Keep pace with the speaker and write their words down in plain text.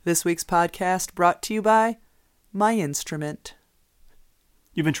This week's podcast brought to you by My Instrument.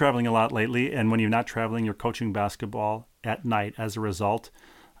 You've been traveling a lot lately, and when you're not traveling, you're coaching basketball at night as a result.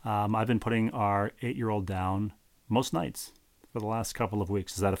 I've been putting our 8-year-old down most nights for the last couple of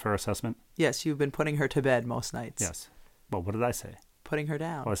weeks. Is that a fair assessment? Yes, you've been putting her to bed most nights. Yes. Well, what did I say? Putting her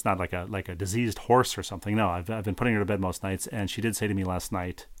down. Oh, it's not like a diseased horse or something. No, I've been putting her to bed most nights, and she did say to me last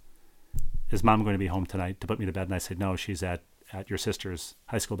night, "Is Mom going to be home tonight to put me to bed?" And I said, "No, she's at your sister's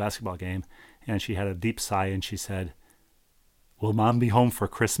high school basketball game." And she had a deep sigh, and she said, "Will Mom be home for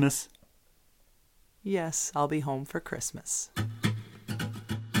Christmas?" Yes, I'll be home for Christmas.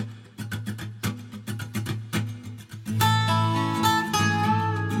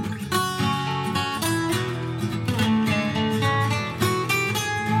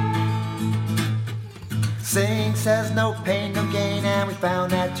 Saying says no pain, no gain, and we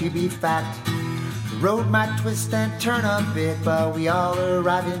found that to be fact. The road might twist and turn a bit, but we all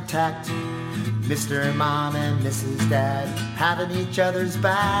arrive intact. Mr. Mom and Mrs. Dad having each other's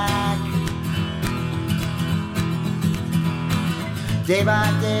back. Day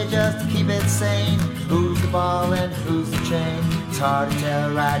by day, just to keep it sane. Who's the ball and who's the chain? It's hard to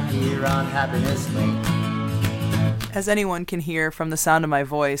tell right here on Happiness Lane. As anyone can hear from the sound of my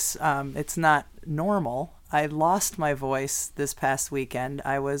voice, it's not normal. I lost my voice this past weekend.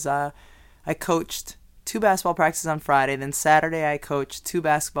 I coached 2 basketball practices on Friday. Then Saturday I coached 2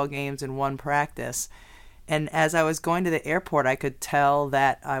 basketball games in 1 practice. And as I was going to the airport, I could tell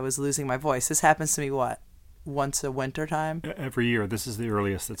that I was losing my voice. This happens to me, once a winter time? Every year. This is the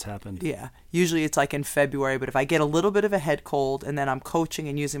earliest that's happened. Yeah. Usually it's like in February, but if I get a little bit of a head cold and then I'm coaching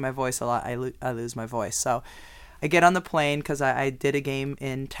and using my voice a lot, I lose my voice. So I get on the plane because I did a game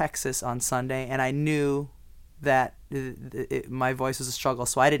in Texas on Sunday, and I knew that my voice was a struggle,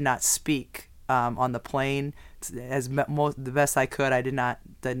 so I did not speak on the plane the best I could. I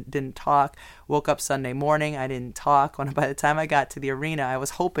didn't talk. Woke up Sunday morning, I didn't talk. By the time I got to the arena, I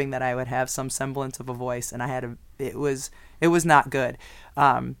was hoping that I would have some semblance of a voice, and it was not good.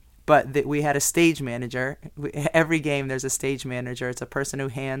 But we had a stage manager. Every game there's a stage manager. It's a person who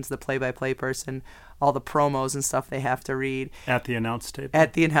hands the play-by-play person all the promos and stuff they have to read. At the announce table?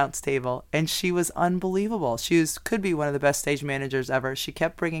 At the announce table. And she was unbelievable. She could be one of the best stage managers ever. She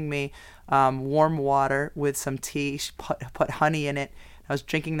kept bringing me warm water with some tea. She put honey in it. I was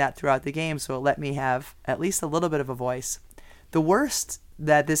drinking that throughout the game, so it let me have at least a little bit of a voice. The worst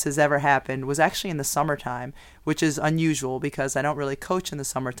that this has ever happened was actually in the summertime, which is unusual because I don't really coach in the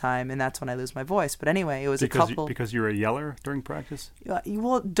summertime, and that's when I lose my voice. But anyway, it was because you're a yeller during practice?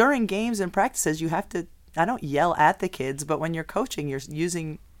 Well, during games and practices, you have to. I don't yell at the kids, but when you're coaching, you're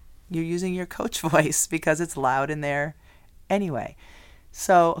using your coach voice because it's loud in there. Anyway,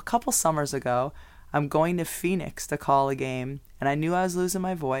 so a couple summers ago, I'm going to Phoenix to call a game, and I knew I was losing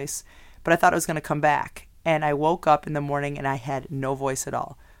my voice, but I thought it was going to come back. And I woke up in the morning and I had no voice at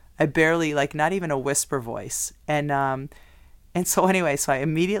all. I barely, not even a whisper voice. And so anyway, so I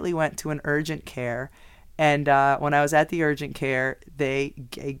immediately went to an urgent care. And when I was at the urgent care, they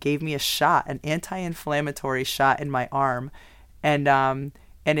gave me a shot, an anti-inflammatory shot in my arm. And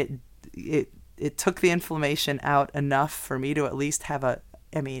it took the inflammation out enough for me to at least have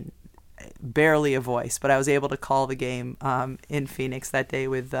barely a voice. But I was able to call the game in Phoenix that day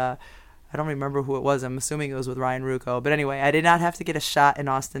with... I don't remember who it was. I'm assuming it was with Ryan Ruocco. But anyway, I did not have to get a shot in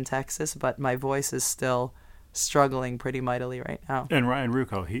Austin, Texas, but my voice is still struggling pretty mightily right now. And Ryan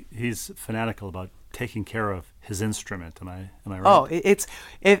Ruocco, he's fanatical about taking care of his instrument. Am I right? Oh,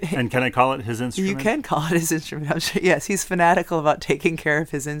 and can I call it his instrument? You can call it his instrument. I'm sure. Yes, he's fanatical about taking care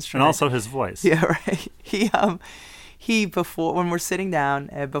of his instrument. And also his voice. Yeah, right. He before when we're sitting down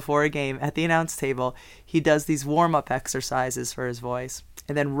before a game at the announce table, he does these warm-up exercises for his voice.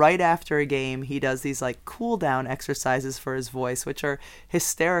 And then right after a game, he does these cool down exercises for his voice, which are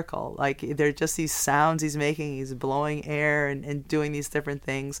hysterical. They're just these sounds he's making. He's blowing air and doing these different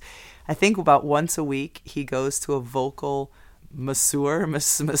things. I think about once a week, he goes to a vocal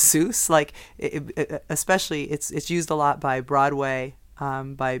masseuse. Especially it's used a lot by Broadway,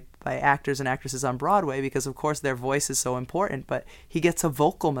 by actors and actresses on Broadway because, of course, their voice is so important. But he gets a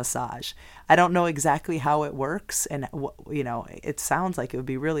vocal massage. I don't know exactly how it works, and it sounds like it would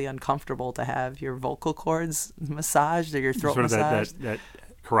be really uncomfortable to have your vocal cords massaged or your throat massaged. That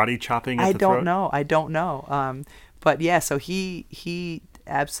karate chopping at the throat? I don't know. But yeah, so he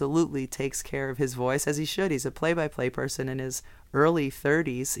absolutely takes care of his voice as he should. He's a play-by-play person in his early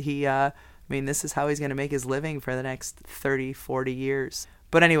 30s. This is how he's going to make his living for the next 30, 40 years.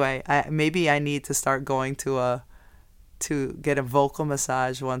 But anyway, maybe I need to start going to to get a vocal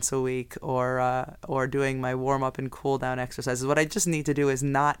massage once a week, or doing my warm up and cool down exercises. What I just need to do is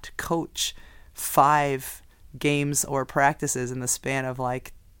not coach 5 games or practices in the span of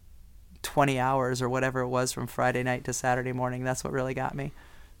like 20 hours or whatever it was from Friday night to Saturday morning. That's what really got me.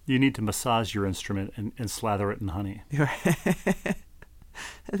 You need to massage your instrument and slather it in honey.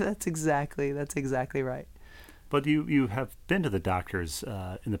 That's exactly right. But you have been to the doctors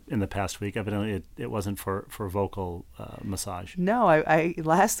in the past week. Evidently, it wasn't for vocal massage. No, I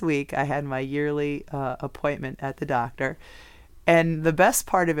last week I had my yearly appointment at the doctor, and the best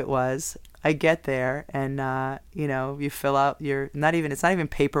part of it was I get there and you fill out it's not even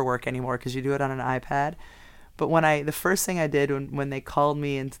paperwork anymore because you do it on an iPad. But the first thing I did when they called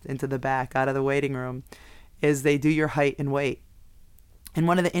me into the back out of the waiting room is they do your height and weight. And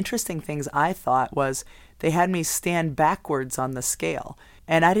one of the interesting things I thought was they had me stand backwards on the scale.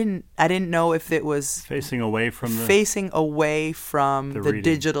 And I didn't know if it was facing away from the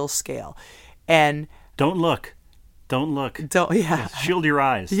digital scale. And don't look. Yeah. Shield your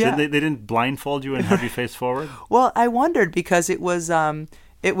eyes. Yeah. They didn't blindfold you and have you face forward? Well, I wondered because I was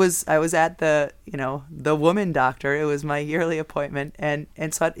at the woman doctor. It was my yearly appointment, and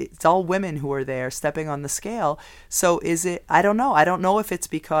so it's all women who are there stepping on the scale. So I don't know. I don't know if it's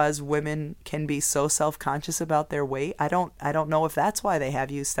because women can be so self-conscious about their weight. I don't know if that's why they have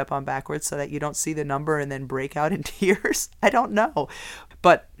you step on backwards so that you don't see the number and then break out in tears. I don't know.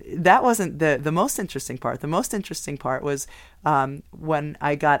 But that wasn't the most interesting part. The most interesting part was when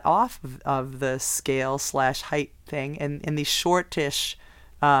I got off of the scale / height thing, and the shortish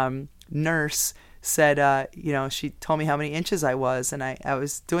nurse said, she told me how many inches I was, and I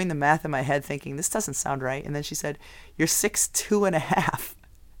was doing the math in my head thinking, this doesn't sound right. And then she said, you're 6'2" and a half.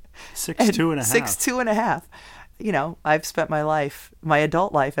 6'2" and a half. 6'2" and a half. I've spent my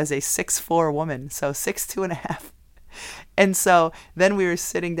adult life as a 6'4" woman, so 6'2" and a half. And so then we were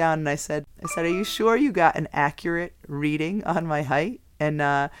sitting down and I said, are you sure you got an accurate reading on my height? And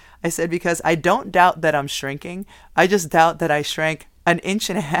I said, because I don't doubt that I'm shrinking. I just doubt that I shrank 1.5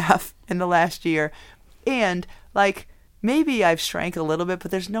 inches in the last year. And maybe I've shrank a little bit,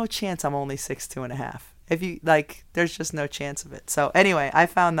 but there's no chance I'm only 6'2" and a half. There's just no chance of it. So anyway, I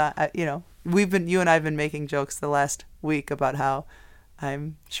found that, you and I have been making jokes the last week about how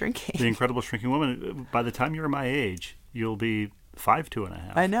I'm shrinking. The incredible shrinking woman. By the time you're my age, you'll be 5'2" and a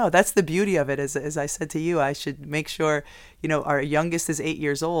half. I know. That's the beauty of it. As I said to you, I should make sure, our youngest is 8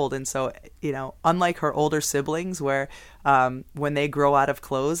 years old. And so, unlike her older siblings where when they grow out of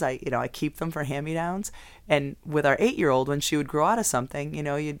clothes, I keep them for hand-me-downs. And with our 8-year-old, when she would grow out of something,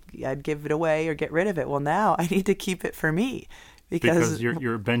 I'd give it away or get rid of it. Well, now I need to keep it for me. Because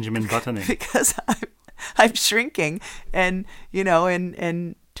you're Benjamin Buttoning. Because I'm shrinking, and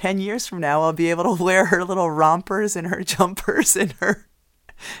in 10 years from now, I'll be able to wear her little rompers and her jumpers and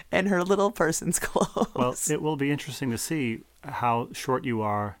her little person's clothes. Well, it will be interesting to see how short you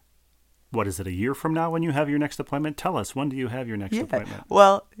are. What is it, a year from now when you have your next appointment? Tell us, when do you have your next appointment?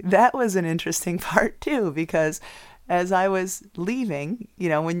 Well, that was an interesting part too, because as I was leaving,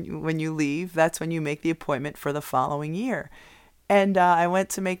 when you leave, that's when you make the appointment for the following year. And I went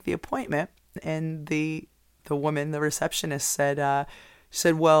to make the appointment, and the woman, the receptionist,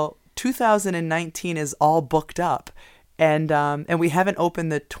 said, well, 2019 is all booked up, and we haven't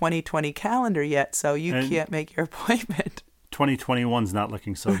opened the 2020 calendar yet, so you can't make your appointment. 2021's not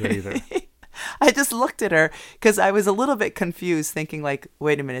looking so good either. I just looked at her because I was a little bit confused, thinking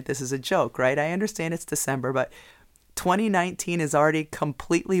wait a minute, this is a joke, right? I understand it's December, but 2019 is already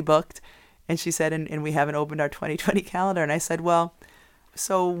completely booked. And she said, and we haven't opened our 2020 calendar. And I said, well,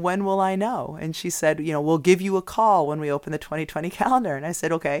 so when will I know? And she said, we'll give you a call when we open the 2020 calendar. And I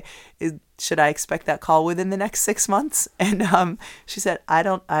said, okay, should I expect that call within the next 6 months? And she said, I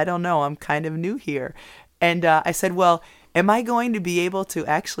don't know. I'm kind of new here. And I said, well, am I going to be able to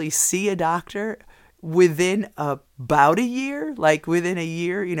actually see a doctor within about a year? Within a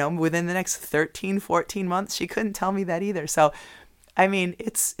year, within the next 13, 14 months? She couldn't tell me that either. So I mean,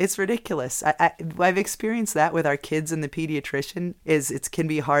 it's ridiculous. I've experienced that with our kids and the pediatrician. It can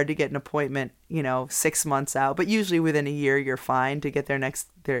be hard to get an appointment, 6 months out, but usually within a year you're fine to get their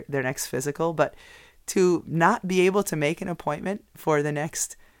next physical. But to not be able to make an appointment for the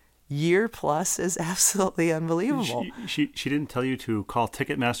next year plus is absolutely unbelievable. She didn't tell you to call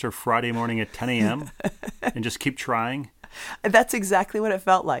Ticketmaster Friday morning at 10 a.m. and just keep trying? That's exactly what it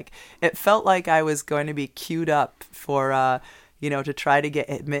felt like. It felt like I was going to be queued up for to try to get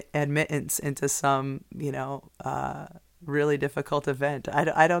admittance into some, really difficult event.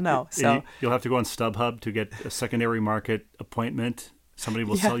 I don't know. So you'll have to go on StubHub to get a secondary market appointment Somebody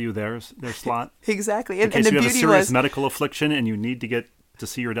will sell you their slot. Exactly. In case the you have a beauty serious was medical affliction and you need to get to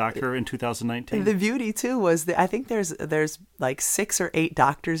see your doctor in 2019. the beauty too was that I think there's like 6 or 8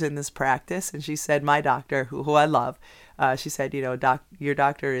 doctors in this practice, and she said my doctor, who I love, she said, your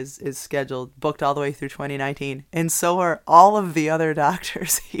doctor is scheduled, booked all the way through 2019, and so are all of the other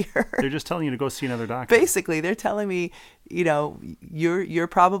doctors here. They're just telling you to go see another doctor. Basically, they're telling me, you're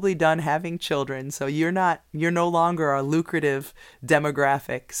probably done having children, so you're no longer a lucrative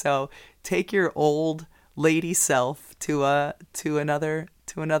demographic. So take your old lady self to another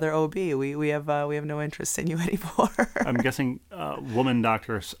OB. We have no interest in you anymore. I'm guessing woman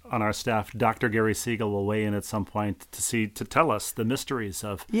doctors on our staff, Dr. Gary Siegel, will weigh in at some point to tell us the mysteries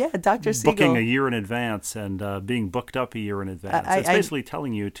of Dr. Siegel booking a year in advance and being booked up a year in advance. It's basically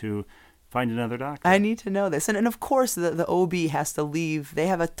telling you to find another doctor. I need to know this. And of course, the OB has to leave. They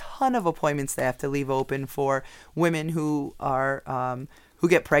have a ton of appointments they have to leave open for women who are who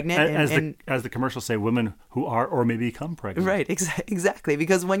get pregnant. As the commercials say, women who are or may become pregnant. Right, exactly.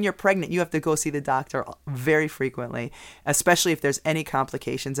 Because when you're pregnant, you have to go see the doctor very frequently, especially if there's any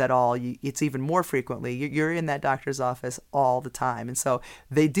complications at all. It's even more frequently. You're in that doctor's office all the time. And so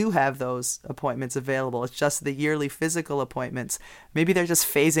they do have those appointments available. It's just the yearly physical appointments. Maybe they're just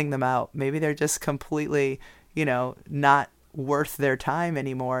phasing them out. Maybe they're just completely, not worth their time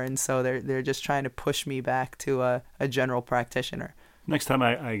anymore. And so they're just trying to push me back to a general practitioner. Next time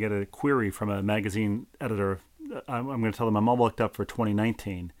I get a query from a magazine editor, I'm going to tell them I'm all booked up for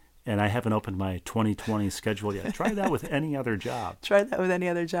 2019, and I haven't opened my 2020 schedule yet. Try that with any other job. Try that with any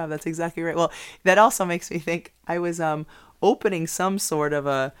other job. That's exactly right. Well, that also makes me think I was opening some sort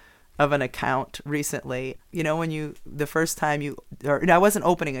of an account recently. When the first time I wasn't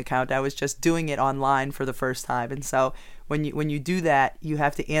opening an account, I was just doing it online for the first time. And so when you do that, you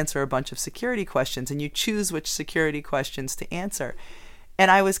have to answer a bunch of security questions, and you choose which security questions to answer. And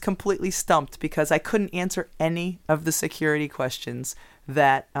I was completely stumped because I couldn't answer any of the security questions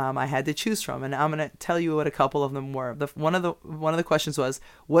that I had to choose from. And I'm going to tell you what a couple of them were. One of the questions was,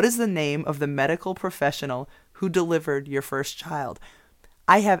 what is the name of the medical professional who delivered your first child?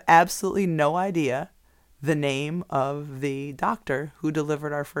 I have absolutely no idea the name of the doctor who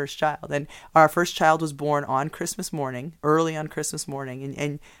delivered our first child. And our first child was born on Christmas morning, early on Christmas morning.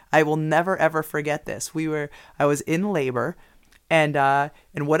 And I will never, ever forget this. I was in labor, and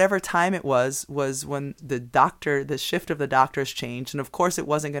whatever time it was when the shift of the doctors changed. And of course it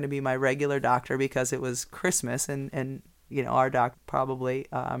wasn't going to be my regular doctor because it was Christmas, and our doc probably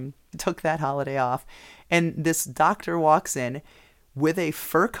took that holiday off. And this doctor walks in with a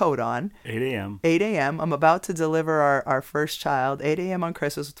fur coat on. 8 a.m. 8 a.m. I'm about to deliver our first child. 8 a.m. on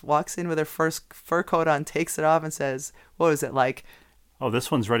Christmas. Walks in with her first fur coat on, takes it off, and says, what was it like? Oh,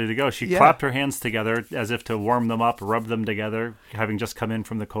 this one's ready to go. She clapped her hands together as if to warm them up, rub them together, having just come in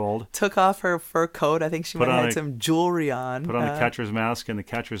from the cold. Took off her fur coat. I think she might have had some jewelry on. Put on the catcher's mask and the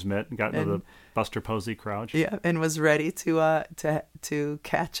catcher's mitt and got into the Buster Posey crouch. Yeah, and was ready to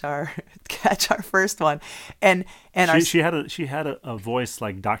catch our first one. And she had a voice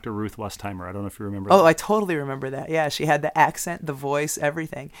like Dr. Ruth Westheimer. I don't know if you remember. Oh, that. I totally remember that. Yeah, she had the accent, the voice,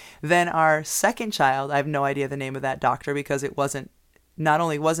 everything. Then our second child, I have no idea the name of that doctor because it wasn't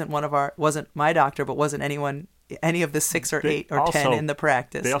my doctor, but wasn't any of the 6 or 8 or 10 in the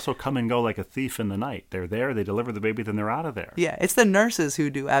practice. They also come and go like a thief in the night. They're there, they deliver the baby, then they're out of there. Yeah, it's the nurses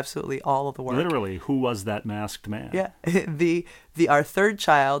who do absolutely all of the work. Literally, who was that masked man? Yeah, our third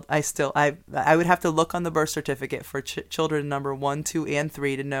child, I would have to look on the birth certificate for children number 1, 2, and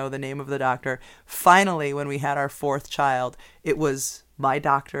 3 to know the name of the doctor. Finally, when we had our fourth child, it was my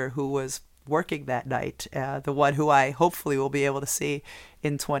doctor who was working that night, the one who I hopefully will be able to see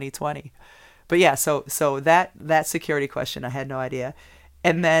in 2020. But yeah, so that security question, I had no idea.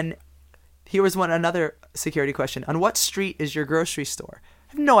 And then here was another security question. On what street is your grocery store?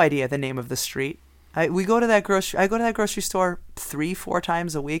 I have no idea the name of the street. I go to that grocery store 3-4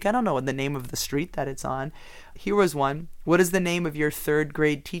 times a week. I don't know the name of the street that it's on. Here was one. What is the name of your 3rd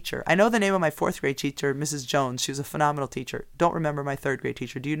grade teacher? I know the name of my 4th grade teacher, Mrs. Jones. She was a phenomenal teacher. Don't remember my 3rd grade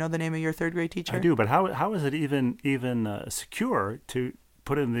teacher. Do you know the name of your 3rd grade teacher? I do, but how is it even secure to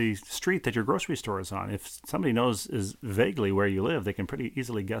put in the street that your grocery store is on? If somebody knows is vaguely where you live, they can pretty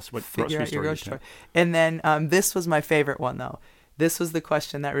easily guess what grocery store you're in. And then this was my favorite one, though. This was the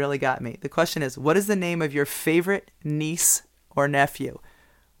question that really got me. The question is, what is the name of your favorite niece or nephew?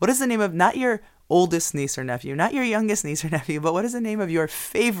 What is the name of, not your oldest niece or nephew, not your youngest niece or nephew, but what is the name of your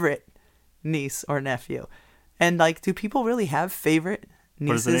favorite niece or nephew? And do people really have favorite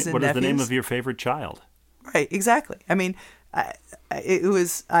nieces and nephews? What is the name of your favorite child? Right, exactly. I mean, there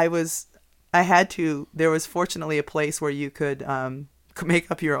was fortunately a place where you could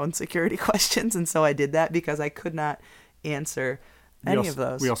make up your own security questions. And so I did that because I could not answer any of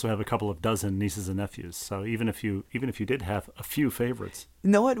those. We also have a couple of dozen nieces and nephews. So even if you did have a few favorites.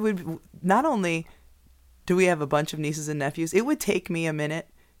 You know what would, not only do we have a bunch of nieces and nephews, it would take me a minute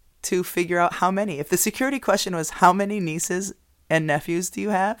to figure out how many. If the security question was how many nieces and nephews do you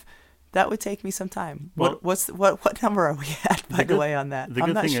have, that would take me some time. Well, What number are we at, by the way, on that?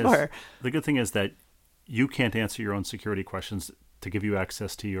 I'm not sure. The good thing is that you can't answer your own security questions to give you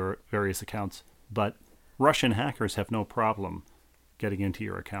access to your various accounts, but Russian hackers have no problem getting into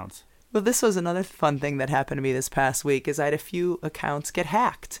your accounts. Well, this was another fun thing that happened to me this past week, is I had a few accounts get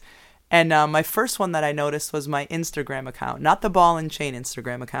hacked. And my first one that I noticed was my Instagram account, not the Ball and Chain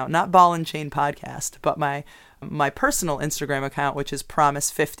Instagram account, not Ball and Chain Podcast, but my personal Instagram account, which is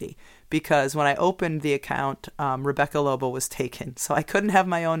Promise50, because when I opened the account, Rebecca Lobo was taken. So I couldn't have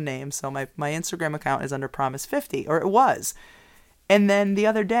my own name. So my Instagram account is under Promise50, or it was. And then the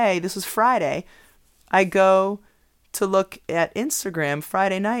other day, this was Friday, I go to look at Instagram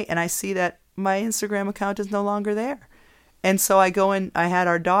Friday night, and I see that my Instagram account is no longer there. And so I go in, I had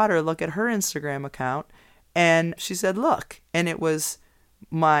our daughter look at her Instagram account, and she said, look, and it was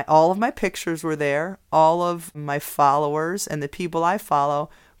all of my pictures were there, all of my followers and the people I follow,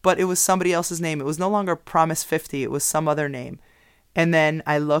 but it was somebody else's name. It was no longer Promise50, it was some other name. And then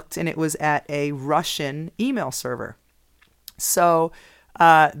I looked, and it was at a Russian email server. So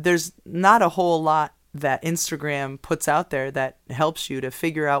there's not a whole lot that Instagram puts out there that helps you to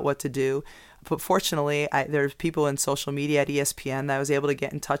figure out what to do. But fortunately, there's people in social media at ESPN that I was able to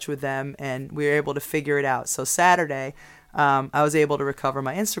get in touch with them, and we were able to figure it out. So Saturday, I was able to recover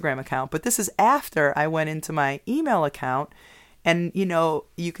my Instagram account. But this is after I went into my email account, and,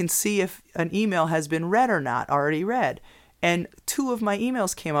 you can see if an email has been read or not, already read. And 2 of my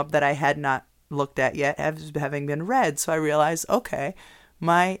emails came up that I had not looked at yet, having been read. So I realized, okay,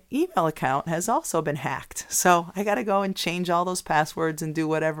 my email account has also been hacked. So I got to go and change all those passwords and do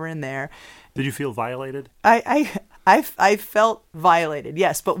whatever in there. Did you feel violated? I felt violated,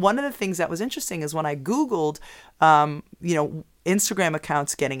 yes. But one of the things that was interesting is when I Googled, Instagram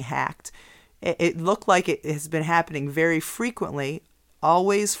accounts getting hacked, it looked like it has been happening very frequently,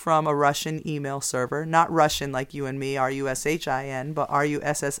 always from a Russian email server, not Russian like you and me, R-U-S-H-I-N, but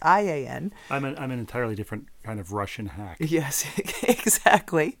R-U-S-S-I-A-N. I'm an entirely different kind of Russian hack. Yes,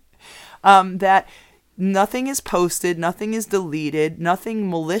 exactly. That nothing is posted, nothing is deleted, nothing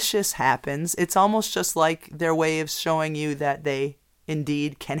malicious happens. It's almost just like their way of showing you that they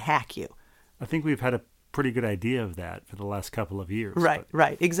indeed can hack you. I think we've had a pretty good idea of that for the last couple of years.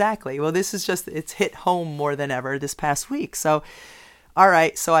 Right, exactly. Well, this is it's hit home more than ever this past week. So, all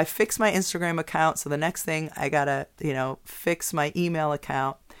right, so I fixed my Instagram account. So the next thing I got to, fix my email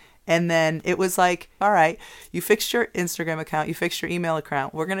account. And then it was like, all right, you fixed your Instagram account, you fixed your email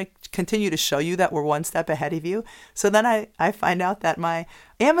account. We're going to continue to show you that we're one step ahead of you. So then I find out that my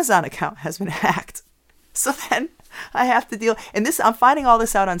Amazon account has been hacked. So then I have to deal, and I'm finding all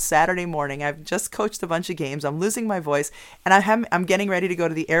this out on Saturday morning. I've just coached a bunch of games. I'm losing my voice, and I'm getting ready to go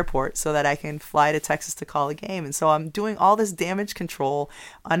to the airport so that I can fly to Texas to call a game. And so I'm doing all this damage control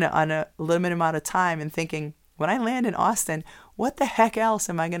on a limited amount of time and thinking, when I land in Austin, what the heck else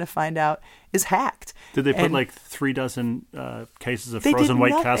am I going to find out is hacked? Did they put like 3 dozen cases of frozen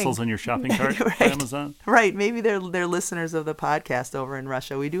White Castles on your shopping cart right. on Amazon? Right. Maybe they're listeners of the podcast over in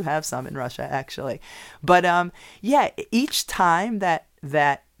Russia. We do have some in Russia, actually. But each time that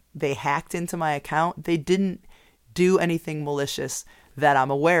they hacked into my account, they didn't do anything malicious that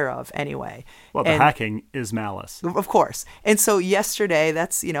I'm aware of anyway. Well, the hacking is malice. Of course. And so yesterday,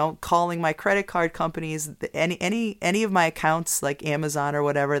 that's, calling my credit card companies, any of my accounts like Amazon or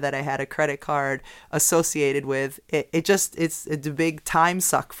whatever that I had a credit card associated with, it's a big time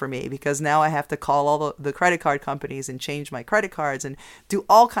suck for me, because now I have to call all the credit card companies and change my credit cards and do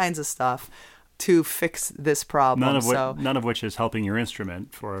all kinds of stuff to fix this problem. None of which is helping your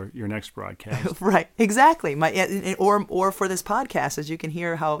instrument for your next broadcast. Right, exactly. Or for this podcast, as you can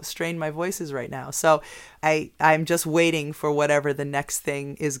hear how strained my voice is right now. So I'm just waiting for whatever the next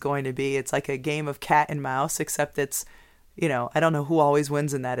thing is going to be. It's like a game of cat and mouse, except it's, I don't know who always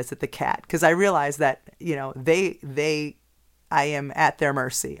wins in that. Is it the cat? Because I realize that, I am at their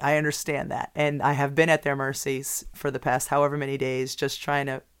mercy. I understand that. And I have been at their mercy for the past however many days, just trying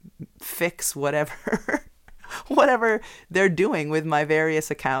to fix whatever they're doing with my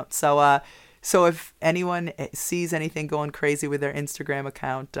various accounts. So if anyone sees anything going crazy with their Instagram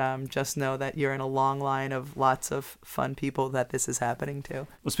account, just know that you're in a long line of lots of fun people that this is happening to.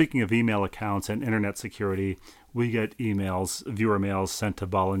 Well, speaking of email accounts and internet security, we get viewer mails sent to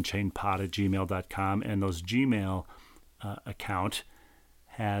ballandchainpod@gmail.com, and those Gmail account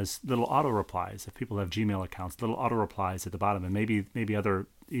has little auto replies. If people have Gmail accounts, little auto replies at the bottom, and maybe other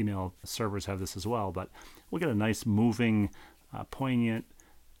email servers have this as well. But we'll get a nice, moving, poignant,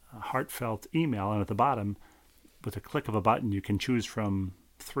 heartfelt email, and at the bottom, with a click of a button, you can choose from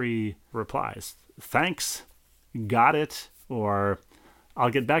 3 replies: thanks, got it, or I'll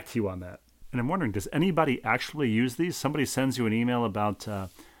get back to you on that. And I'm wondering, does anybody actually use these? Somebody sends you an email about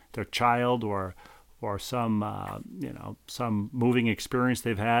their child or some some moving experience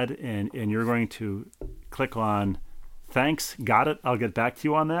they've had, and you're going to click on thanks, got it, I'll get back to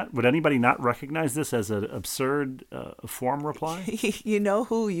you on that. Would anybody not recognize this as an absurd form reply? You know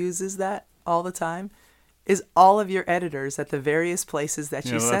who uses that all the time? Is all of your editors at the various places that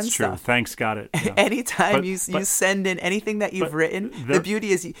you send that's true. stuff. Thanks, got it. Yeah. Anytime you send in anything that you've written, the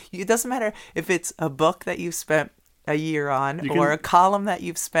beauty is it doesn't matter if it's a book that you've spent a year on or a column that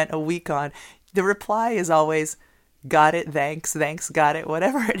you've spent a week on. The reply is always, got it, thanks, got it,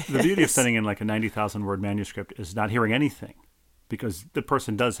 whatever it is. The beauty of sending in like a 90,000 word manuscript is not hearing anything, because the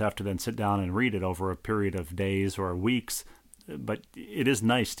person does have to then sit down and read it over a period of days or weeks. But it is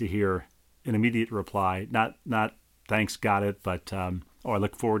nice to hear an immediate reply, not thanks, got it, but I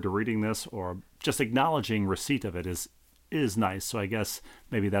look forward to reading this, or just acknowledging receipt of it is nice. So I guess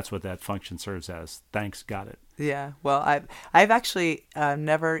maybe that's what that function serves as. Thanks, got it. Yeah. Well, I've actually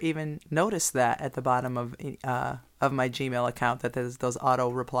never even noticed that at the bottom of my Gmail account, that there's those auto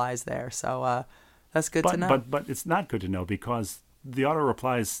replies there. So that's good to know. But it's not good to know, because the auto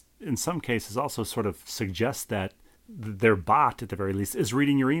replies in some cases also sort of suggest that their bot, at the very least, is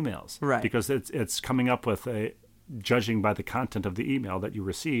reading your emails. Right. Because it's coming up with judging by the content of the email that you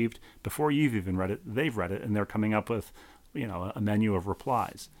received before you've even read it, they've read it, and they're coming up with a menu of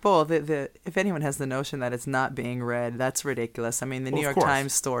replies. Well, if anyone has the notion that it's not being read, that's ridiculous. I mean, the New York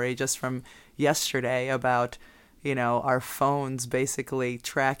Times story just from yesterday about our phones basically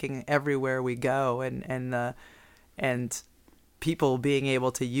tracking everywhere we go, and people being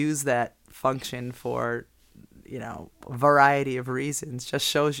able to use that function for a variety of reasons just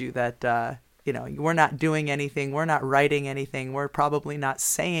shows you that we're not doing anything, we're not writing anything, we're probably not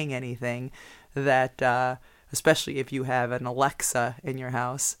saying anything that especially if you have an Alexa in your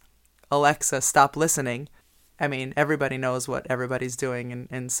house. Alexa, stop listening. I mean, everybody knows what everybody's doing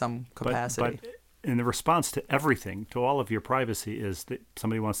in some capacity. But in the response to everything, to all of your privacy, is that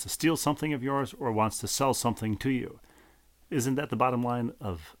somebody wants to steal something of yours or wants to sell something to you. Isn't that the bottom line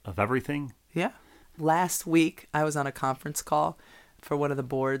of everything? Yeah. Last week, I was on a conference call for one of the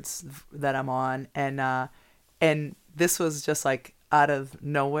boards that I'm on, and this was just like out of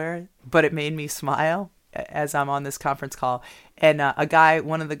nowhere, but it made me smile as I'm on this conference call. And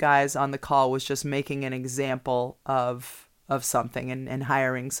one of the guys on the call was just making an example of something and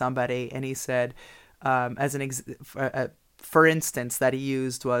hiring somebody, and he said, for instance, that he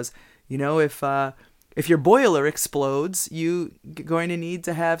used was, if your boiler explodes, you're going to need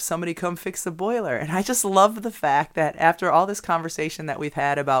to have somebody come fix the boiler. And I just love the fact that after all this conversation that we've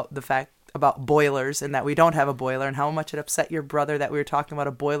had about boilers and that we don't have a boiler and how much it upset your brother that we were talking about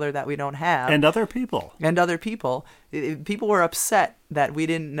a boiler that we don't have. And other people. People were upset that we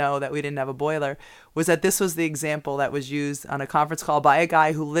didn't know that we didn't have a boiler, was that this was the example that was used on a conference call by a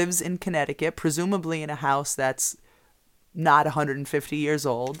guy who lives in Connecticut, presumably in a house that's not 150 years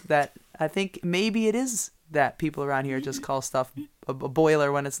old, that I think maybe it is that people around here just call stuff a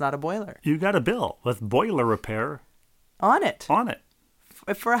boiler when it's not a boiler. You got a bill with boiler repair on it.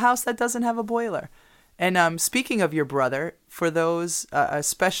 For a house that doesn't have a boiler. And speaking of your brother, for those, a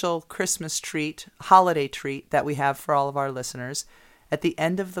special Christmas treat, holiday treat that we have for all of our listeners, at the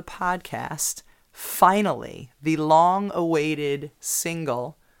end of the podcast, finally, the long-awaited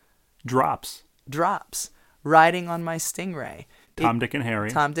single drops. Riding on My Stingray. Tom, Dick, and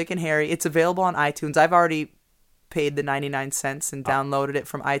Harry. It's available on iTunes. I've already paid the 99 cents and downloaded it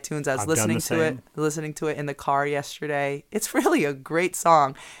from iTunes. I was listening to it in the car yesterday. It's really a great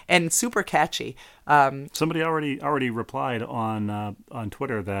song and super catchy. Somebody already replied on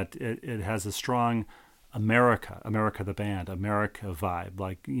Twitter that it has a strong America the band, America vibe,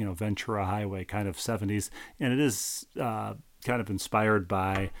 like Ventura Highway kind of 70s, and it is kind of inspired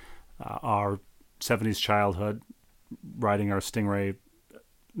by our 70s childhood, riding our Stingray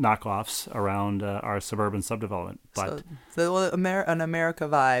knockoffs around our suburban subdevelopment. But an America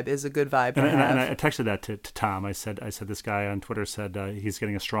vibe is a good vibe to have. And I texted that to Tom. I said this guy on Twitter said he's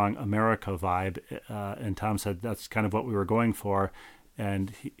getting a strong America vibe, and Tom said that's kind of what we were going for.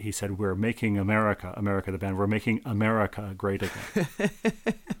 And he said, we're making America the band. We're making America great again.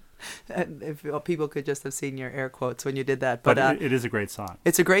 And if people could just have seen your air quotes when you did that. But it is a great song.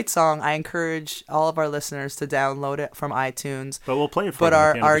 It's a great song. I encourage all of our listeners to download it from iTunes. But we'll play it for But them at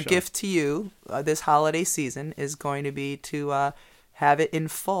the end of our the show. gift to you this holiday season is going to be to have it in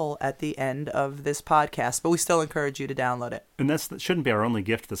full at the end of this podcast. But we still encourage you to download it. And that shouldn't be our only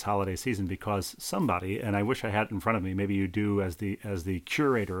gift this holiday season, because somebody, and I wish I had it in front of me, maybe you do as the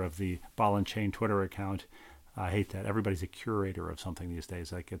curator of the Ball and Chain Twitter account. I hate that. Everybody's a curator of something these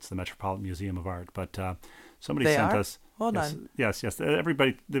days. Like it's the Metropolitan Museum of Art. But somebody They sent are? us. Hold yes, on. Yes.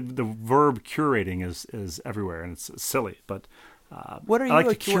 Everybody. The verb curating is everywhere, and it's silly. But What are you I like a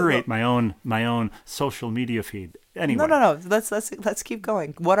to curate my own social media feed. Anyway, No. Let's keep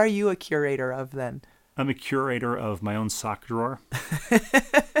going. What are you a curator of then? I'm a curator of my own sock drawer.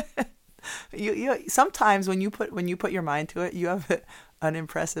 You sometimes when you put your mind to it, you have an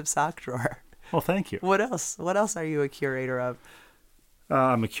impressive sock drawer. Well, thank you. What else? What else are you a curator of?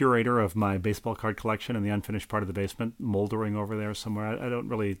 I'm a curator of my baseball card collection in the unfinished part of the basement, moldering over there somewhere. I don't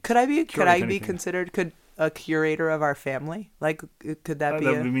really. Could I be anything. considered a curator of our family? Like, could that be?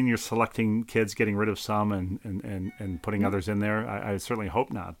 I mean, you're selecting kids, getting rid of some, and putting others in there. I certainly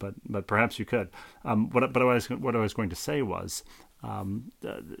hope not, but perhaps you could. What I was going to say was,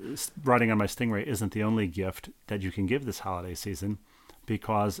 riding on my Stingray isn't the only gift that you can give this holiday season,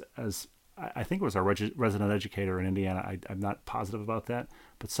 because as I think it was our resident educator in Indiana. I'm not positive about that,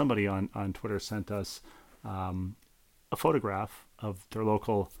 but somebody on Twitter sent us a photograph of their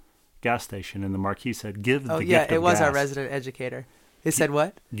local gas station, and the marquee said, "Give the gift of gas." Oh yeah, it was our resident educator. It said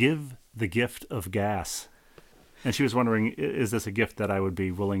what? Give the gift of gas. And she was wondering, is this a gift that I would be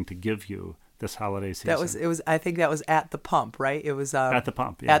willing to give you this holiday season? I think that was at the pump, right? It was at the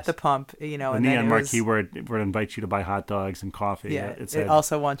pump. Yes. At the pump, The and neon then marquee where it invites you to buy hot dogs and coffee. Yeah, It said, it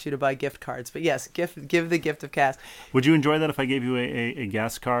also wants you to buy gift cards. But yes, give the gift of gas. Would you enjoy that if I gave you a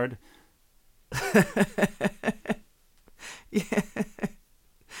gas card? Yeah.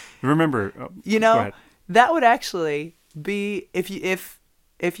 Remember, go ahead. That would actually be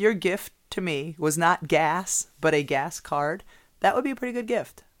if your gift to me was not gas but a gas card. That would be a pretty good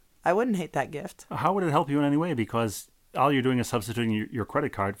gift. I wouldn't hate that gift. How would it help you in any way? Because all you're doing is substituting your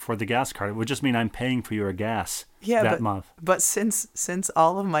credit card for the gas card. It would just mean I'm paying for your gas month. But since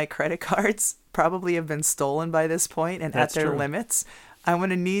all of my credit cards probably have been stolen by this point and That's at their true. limits, I'm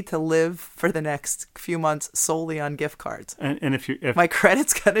going to need to live for the next few months solely on gift cards. And if My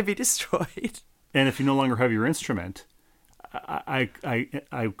credit's going to be destroyed. and if you no longer have your instrument, I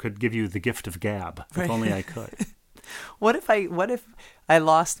could give you the gift of gab. If Right. only I could. What if I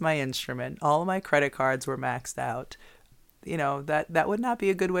lost my instrument? All of my credit cards were maxed out. That would not be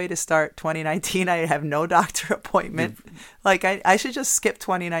a good way to start 2019. I have no doctor appointment. Like I should just skip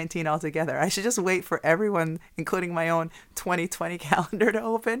 2019 altogether. I should just wait for everyone, including my own 2020 calendar to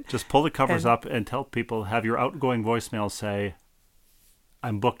open. Just pull the covers up and tell people, have your outgoing voicemail say,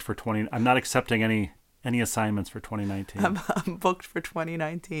 I'm booked for I'm not accepting any assignments for 2019. I'm booked for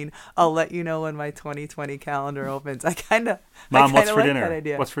 2019. I'll let you know when my 2020 calendar opens. Mom, what's for like dinner? that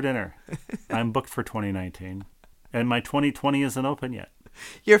idea. What's for dinner? I'm booked for 2019. And my 2020 isn't open yet.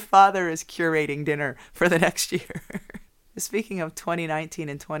 Your father is curating dinner for the next year. Speaking of 2019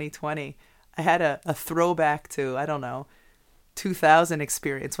 and 2020, I had a throwback to, 2000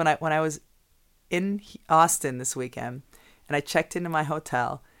 experience when I was in Austin this weekend, and I checked into my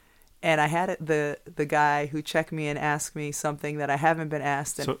hotel, and I had the guy who checked me in ask me something that I haven't been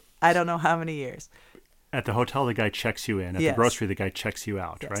asked in I don't know how many years. At the hotel, the guy checks you in. At Yes. the grocery, the guy checks you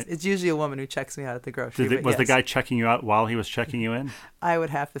out, Yes. right? It's usually a woman who checks me out at the grocery. Was the yes. guy checking you out while he was checking you in? I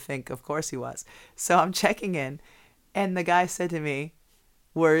would have to think, of course he was. So I'm checking in, and the guy said to me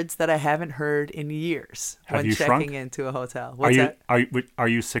words that I haven't heard in years Have when you checking shrunk? into a hotel. Are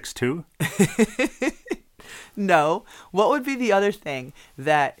you 6'2"? No. What would be the other thing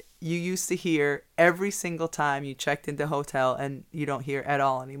that you used to hear every single time you checked into a hotel and you don't hear at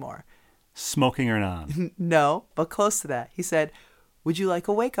all anymore? Smoking or not? No, but close to that. He said, would you like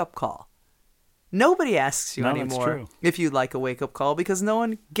a wake-up call? Nobody asks you No, that's anymore true. if you'd like a wake-up call, because no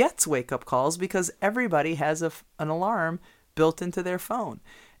one gets wake-up calls because everybody has an alarm built into their phone.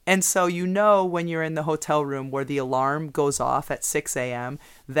 And so when you're in the hotel room where the alarm goes off at 6 a.m.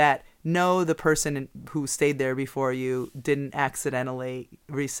 that the person who stayed there before you didn't accidentally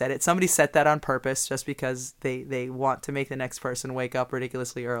reset it. Somebody set that on purpose just because they want to make the next person wake up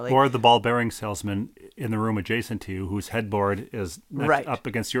ridiculously early. Or the ball bearing salesman in the room adjacent to you whose headboard is Right. up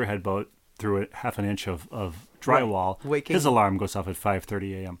against your headboard through a half an inch of drywall. Right. His alarm goes off at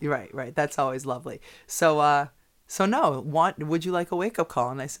 5:30 a.m. Right. That's always lovely. So would you like a wake-up call?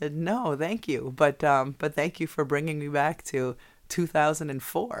 And I said, no, thank you. But thank you for bringing me back to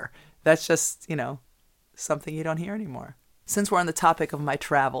 2004. That's just, something you don't hear anymore. Since we're on the topic of my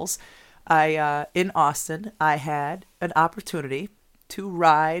travels, in Austin, I had an opportunity to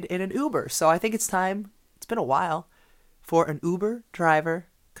ride in an Uber. So I think it's time, it's been a while, for an Uber driver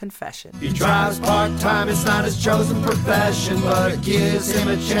confession. He drives part-time, it's not his chosen profession, but it gives him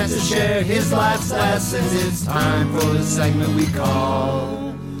a chance to share his life's lessons. It's time for the segment we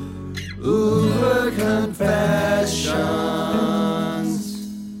call Uber Confessions.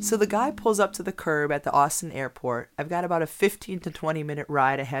 So the guy pulls up to the curb at the Austin airport. I've got about a 15 to 20 minute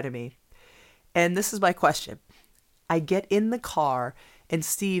ride ahead of me. And this is my question. I get in the car, and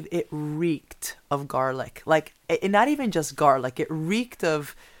Steve, it reeked of garlic. Like, not even just garlic. It reeked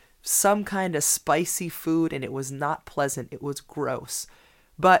of some kind of spicy food, and it was not pleasant. It was gross.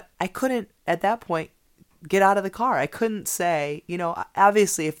 But I couldn't, at that point, get out of the car. I couldn't say,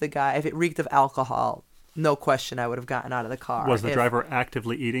 obviously if it reeked of alcohol, no question I would have gotten out of the car. Was the driver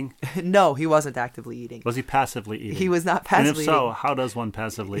actively eating? No, he wasn't actively eating. Was he passively eating? He was not passively eating. And if so, how does one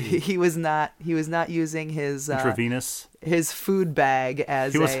passively eat? He was not using his intravenous, his food bag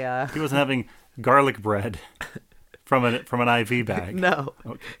as he wasn't having garlic bread from an IV bag. No.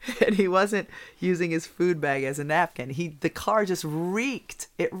 Okay. And he wasn't using his food bag as a napkin. The car just reeked.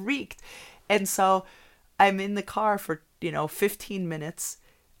 It reeked. And so I'm in the car for 15 minutes.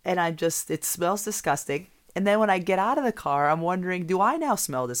 And it smells disgusting. And then when I get out of the car, I'm wondering, do I now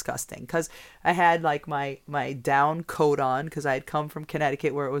smell disgusting? Because I had like my down coat on because I had come from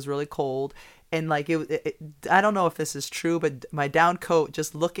Connecticut where it was really cold. And like I don't know if this is true, but my down coat,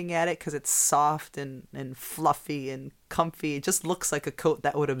 just looking at it, because it's soft and fluffy and comfy, it just looks like a coat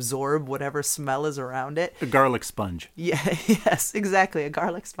that would absorb whatever smell is around it. A garlic sponge. Yeah, yes, exactly, a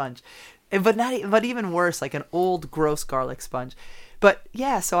garlic sponge. But even worse, like an old gross garlic sponge. But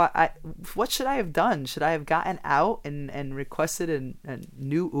yeah, so I what should I have done? Should I have gotten out and requested a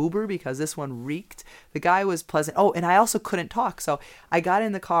new Uber because this one reeked? The guy was pleasant. Oh, and I also couldn't talk. So I got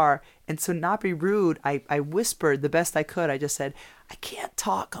in the car, and so not be rude, I whispered the best I could. I just said, I can't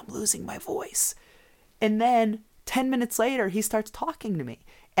talk. I'm losing my voice. And then 10 minutes later, he starts talking to me.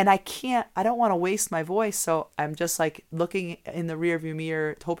 And I don't want to waste my voice. So I'm just like looking in the rearview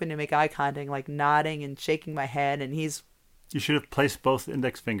mirror, hoping to make eye contact, like nodding and shaking my head. And he's... You should have placed both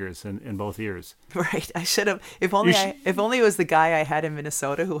index fingers in both ears. Right, I should have. If only it was the guy I had in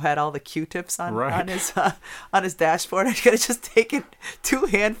Minnesota who had all the Q-tips on his dashboard. I could have just taken 2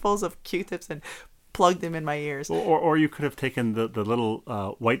 handfuls of Q-tips and plugged them in my ears. Or you could have taken the little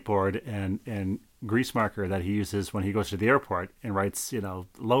whiteboard and grease marker that he uses when he goes to the airport and writes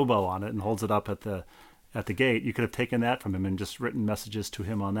Lobo on it and holds it up at the gate. You could have taken that from him and just written messages to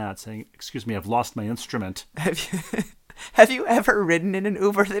him on that saying, "Excuse me, I've lost my instrument." Have you ever ridden in an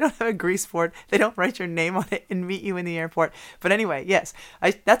Uber? They don't have a grease board. They don't write your name on it and meet you in the airport. But anyway, yes,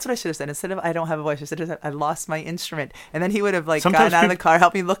 that's what I should have said. Instead of I don't have a voice, I should have said I lost my instrument. And then he would have gotten out of the car,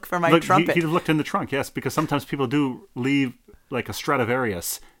 helped me look for my trumpet. He'd have looked in the trunk, yes, because sometimes people do leave like a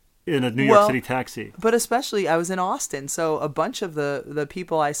Stradivarius in a New York City taxi. But especially, I was in Austin, so a bunch of the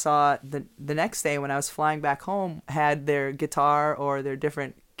people I saw the next day when I was flying back home had their guitar or their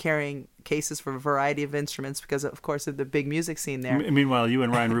different carrying cases for a variety of instruments because, of course, of the big music scene there. Meanwhile, you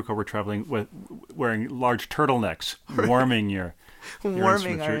and Ryan Rucco were traveling wearing large turtlenecks, warming our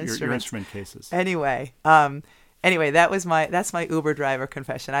instrument cases. Anyway, that's my Uber driver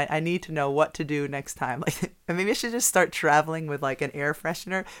confession. I need to know what to do next time. Like, maybe I should just start traveling with like an air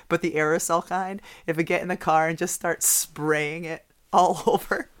freshener, but the aerosol kind. If I get in the car and just start spraying it all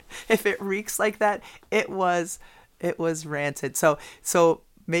over, if it reeks like that, it was rancid. So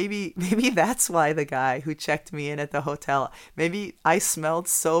maybe that's why the guy who checked me in at the hotel, maybe I smelled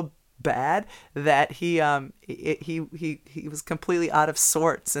so bad that he was completely out of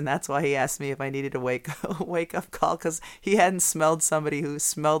sorts, and that's why he asked me if I needed a wake up call, because he hadn't smelled somebody who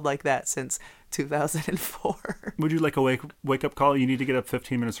smelled like that since 2004. Would you like a wake up call? You need to get up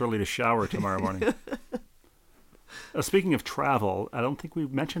 15 minutes early to shower tomorrow morning. Speaking of travel, I don't think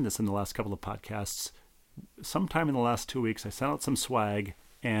we've mentioned this in the last couple of podcasts. Sometime in the last 2 weeks, I sent out some swag,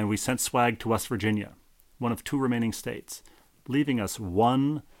 and we sent swag to West Virginia, one of 2 remaining states, leaving us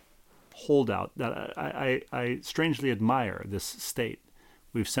one holdout that I strangely admire this state.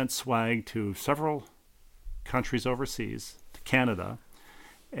 We've sent swag to several countries overseas, to Canada,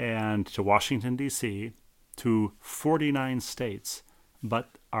 and to Washington, D.C., to 49 states,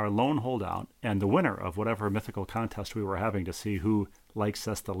 but our lone holdout and the winner of whatever mythical contest we were having to see who likes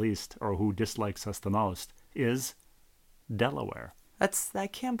us the least or who dislikes us the most is Delaware. I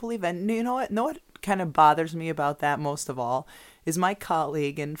can't believe that. You know what kind of bothers me about that most of all is my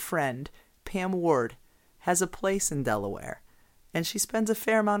colleague and friend Pam Ward has a place in Delaware, and she spends a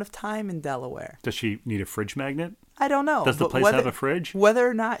fair amount of time in Delaware. Does she need a fridge magnet? I don't know. Does the place have a fridge? Whether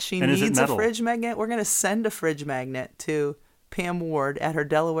or not she And is it needs a metal? fridge magnet, we're going to send a fridge magnet to Pam Ward at her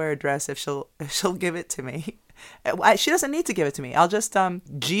Delaware address if she'll give it to me. She doesn't need to give it to me. I'll just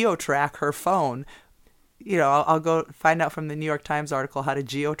geo-track her phone. You know, I'll go find out from the New York Times article how to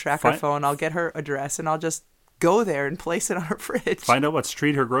geo-track her phone. I'll get her address, and I'll just go there and place it on her fridge. Find out what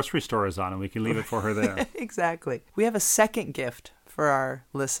street her grocery store is on, and we can leave it for her there. Exactly. We have a second gift for our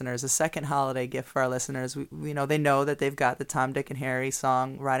listeners, a second holiday gift for our listeners. We know they know that they've got the Tom, Dick, and Harry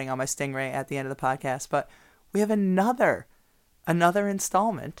song "Riding on My Stingray" at the end of the podcast, but we have another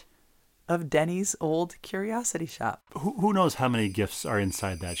installment of Denny's Old Curiosity Shop. Who knows how many gifts are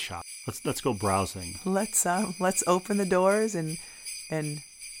inside that shop? Let's go browsing. Let's open the doors and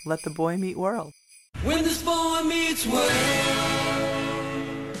let the boy meet world. When this boy meets world.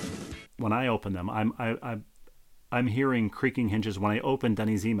 When I open them, I'm hearing creaking hinges. When I open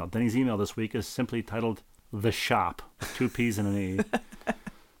Denny's email this week is simply titled "The Shop" with 2 P's and an E.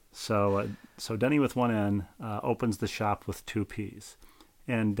 So Denny with one N opens the shop with 2 P's,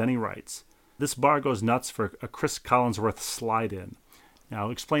 and Denny writes, "This bar goes nuts for a Chris Collinsworth slide-in." Now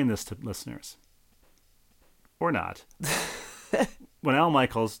explain this to listeners, or not. When Al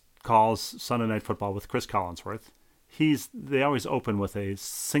Michaels calls Sunday Night Football with Chris Collinsworth, they always open with a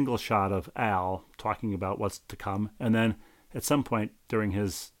single shot of Al talking about what's to come, and then at some point during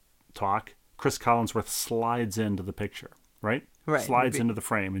his talk, Chris Collinsworth slides into the picture, right? Right. Slides into the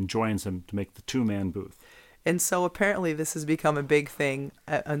frame and joins him to make the 2-man booth. And so apparently this has become a big thing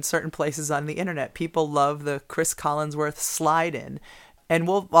in certain places on the internet. People love the Chris Collinsworth slide-in. And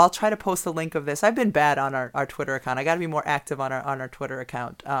I'll try to post a link of this. I've been bad on our Twitter account. I got to be more active on our Twitter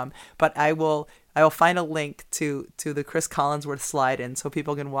account. But I will find a link to the Chris Collinsworth slide-in so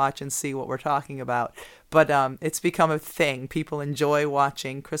people can watch and see what we're talking about. But it's become a thing. People enjoy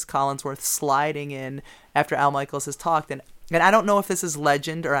watching Chris Collinsworth sliding in after Al Michaels has talked. And I don't know if this is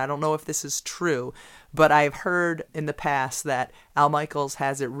legend or I don't know if this is true, but I've heard in the past that Al Michaels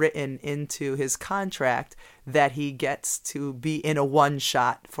has it written into his contract that he gets to be in a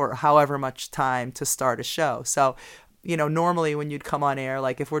one-shot for however much time to start a show. So, you know, normally when you'd come on air,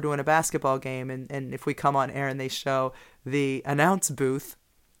 like if we're doing a basketball game and if we come on air and they show the announce booth,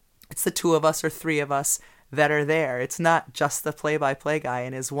 it's the 2 of us or 3 of us that are there. It's not just the play-by-play guy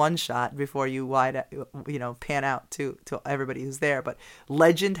in his one shot before you pan out to everybody who's there. But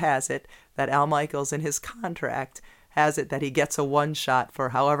legend has it that Al Michaels in his contract has it that he gets a one shot for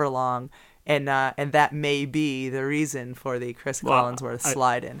however long, and that may be the reason for the Chris Collinsworth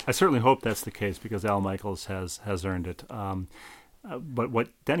slide-in. I certainly hope that's the case because Al Michaels has earned it. But what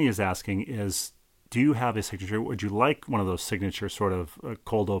Denny is asking is, do you have a signature? Would you like one of those signature sort of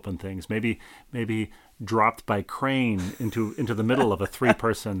cold open things? Maybe dropped by crane into the middle of a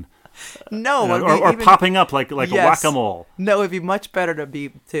 3-person. No, or popping up like yes. a whack-a-mole. No, it'd be much better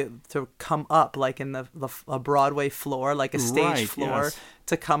to come up like in a Broadway floor, like a stage floor, yes.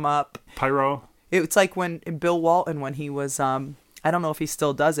 To come up. Pyro. It's like when Bill Walton, when he was I don't know if he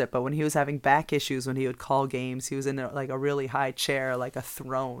still does it, but when he was having back issues, when he would call games, he was in a really high chair, like a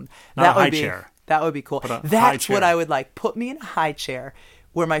throne. Not a high chair. That would be cool. That's what I would like. Put me in a high chair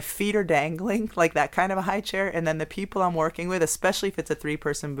where my feet are dangling, like that kind of a high chair, and then the people I'm working with, especially if it's a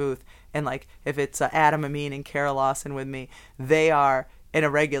 3-person booth, and like if it's Adam Amin and Kara Lawson with me, they are in a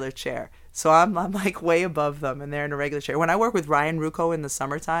regular chair. So I'm like way above them, and they're in a regular chair. When I work with Ryan Rucco in the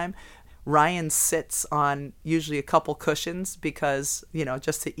summertime, Ryan sits on usually a couple cushions because,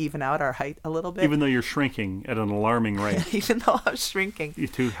 just to even out our height a little bit. Even though you're shrinking at an alarming rate. Even though I'm shrinking. You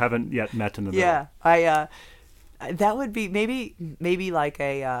 2 haven't yet met in the middle. Yeah, that would be maybe like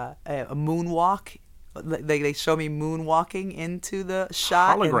a moonwalk. They show me moonwalking into the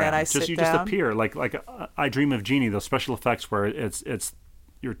shot, hologram. And then I sit down. You just appear like I Dream of Jeannie. Those special effects where it's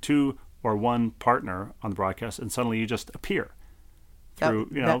your 2 or 1 partner on the broadcast, and suddenly you just appear through.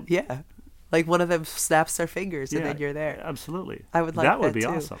 Like one of them snaps their fingers and then you're there. Absolutely, I would like that. That would be too.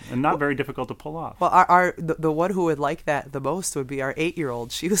 awesome and not very difficult to pull off. Well, the one who would like that the most would be our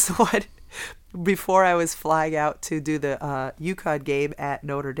 8-year-old. She was the one before I was flying out to do the UConn game at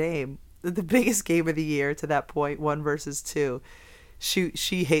Notre Dame, the biggest game of the year to that point, 1 versus 2.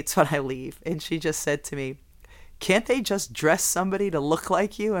 She hates when I leave, and she just said to me, "Can't they just dress somebody to look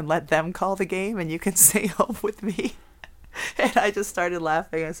like you and let them call the game, and you can stay home with me?" And I just started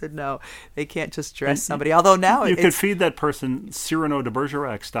laughing. I said, no, they can't just dress somebody. Although now you could feed that person Cyrano de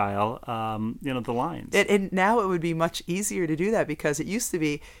Bergerac style, the lines. And now it would be much easier to do that, because it used to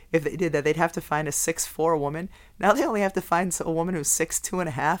be, if they did that, they'd have to find a 6'4" woman. Now they only have to find a woman who's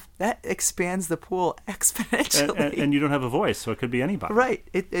 6'2.5". That expands the pool exponentially. And you don't have a voice, so it could be anybody. Right.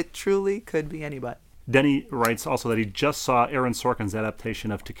 It truly could be anybody. Denny writes also that he just saw Aaron Sorkin's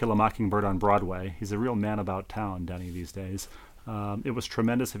adaptation of To Kill a Mockingbird on Broadway. He's a real man about town, Denny, these days. It was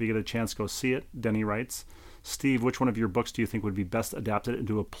tremendous. If you get a chance, go see it, Denny writes. Steve, which one of your books do you think would be best adapted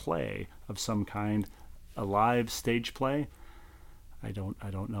into a play of some kind? A live stage play? I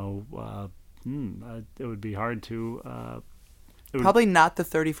don't know. It would be hard to... Probably not The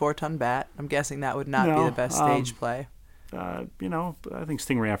 34-Ton Bat. I'm guessing that would not be the best stage play. I think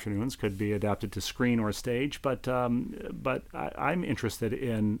Stingray Afternoons could be adapted to screen or stage, but I'm interested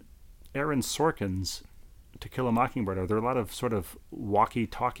in Aaron Sorkin's To Kill a Mockingbird. Are there a lot of sort of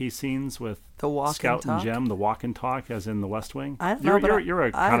walkie-talkie scenes with Scout and Jem, the walk and talk, as in The West Wing? I don't know, you're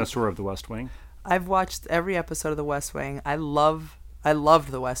a connoisseur of The West Wing. I've watched every episode of The West Wing. I loved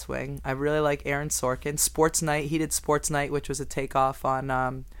The West Wing. I really like Aaron Sorkin. Sports Night, he did Sports Night, which was a takeoff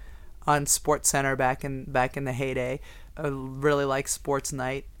on Sports Center back in the heyday. I really like Sports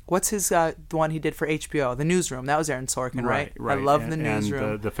Night. What's his the one he did for HBO? The Newsroom. That was Aaron Sorkin, right? Right. I love The Newsroom.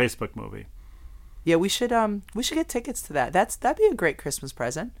 And the Facebook movie. Yeah, we should get tickets to that. That'd be a great Christmas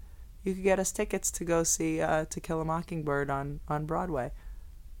present. You could get us tickets to go see To Kill a Mockingbird on Broadway.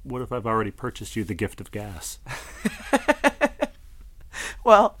 What if I've already purchased you the gift of gas?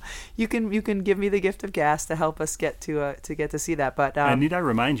 Well, you can give me the gift of gas to help us get to see that. But need I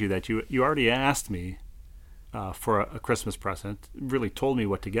remind you that you already asked me for a Christmas present, really told me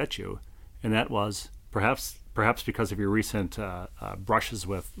what to get you, and that was perhaps because of your recent brushes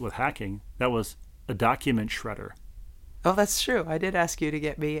with hacking, that was a document shredder. Oh, that's true. I did ask you to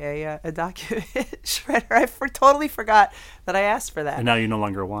get me a document shredder. I totally forgot that I asked for that. And now you no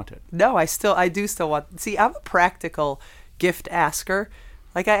longer want it. No, I do still want. See, I'm a practical gift asker.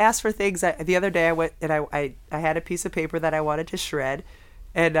 Like, I asked for things. The other day I went and I had a piece of paper that I wanted to shred,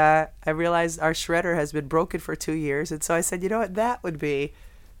 and I realized our shredder has been broken for 2 years, and so I said, you know what, that would be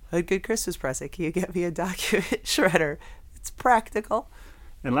a good Christmas present. Can you get me a document shredder? It's practical.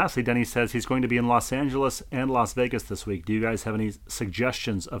 And lastly, Denny says he's going to be in Los Angeles and Las Vegas this week. Do you guys have any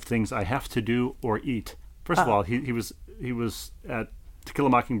suggestions of things I have to do or eat? First of all, he was at To Kill a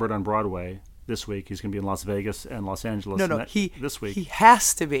Mockingbird on Broadway this week. He's going to be in Las Vegas and Los Angeles this week. He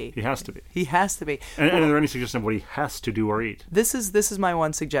has to be. He has to be. He has to be. And are there any suggestions of what he has to do or eat? This is my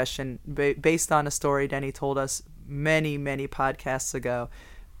one suggestion based on a story Denny told us many, many podcasts ago.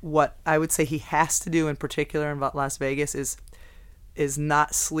 What I would say he has to do in particular in Las Vegas is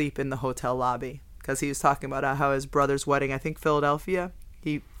not sleep in the hotel lobby, because he was talking about how his brother's wedding, I think Philadelphia,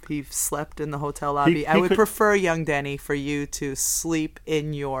 he slept in the hotel lobby. I would prefer, young Denny, for you to sleep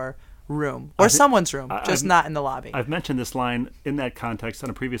in your room or someone's room, just not in the lobby. I've mentioned this line in that context on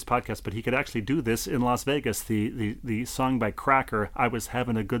a previous podcast, but he could actually do this in Las Vegas. The song by Cracker, I was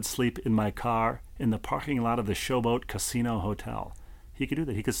having a good sleep in my car in the parking lot of the Showboat Casino Hotel. He could do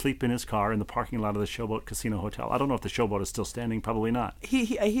that. He could sleep in his car in the parking lot of the Showboat Casino Hotel. I don't know if the Showboat is still standing. Probably not.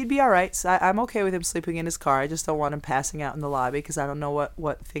 He'd be all right. So I'm okay with him sleeping in his car. I just don't want him passing out in the lobby, because I don't know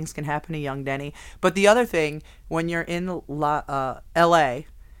what things can happen to young Denny. But the other thing, when you're in L.A.,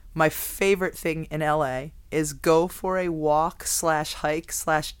 my favorite thing in L.A. is go for a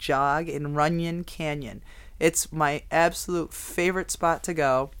walk/hike/jog in Runyon Canyon. It's my absolute favorite spot to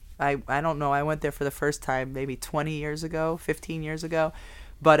go. I don't know. I went there for the first time maybe 20 years ago, 15 years ago.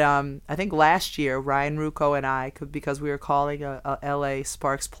 But I think last year, Ryan Rucco and I, because we were calling a LA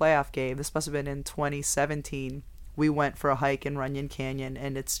Sparks playoff game, this must have been in 2017, we went for a hike in Runyon Canyon,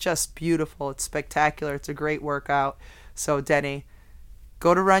 and it's just beautiful. It's spectacular. It's a great workout. So, Denny,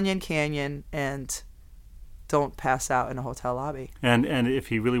 go to Runyon Canyon and don't pass out in a hotel lobby. And if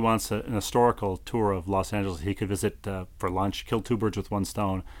he really wants an historical tour of Los Angeles, he could visit for lunch, kill two birds with one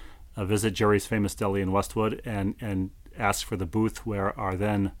stone, visit Jerry's Famous Deli in Westwood, and ask for the booth where our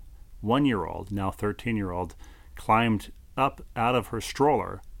then 1-year-old, now 13-year-old, climbed up out of her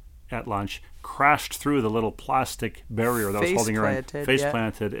stroller at lunch, crashed through the little plastic barrier that was holding her in,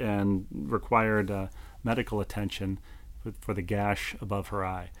 face-planted, and required medical attention for the gash above her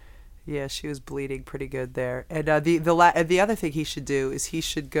eye. Yeah, she was bleeding pretty good there. And the other thing he should do is he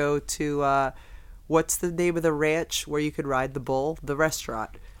should go to, what's the name of the ranch where you could ride the bull? The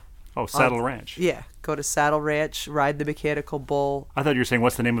restaurant. Oh, Saddle Ranch. Yeah, go to Saddle Ranch, ride the mechanical bull. I thought you were saying,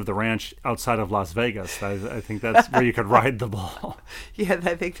 what's the name of the ranch outside of Las Vegas? I think that's where you could ride the bull. Yeah,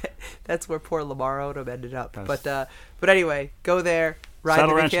 I think that's where poor Lamar Odom ended up. Yes. But anyway, go there, ride Saddle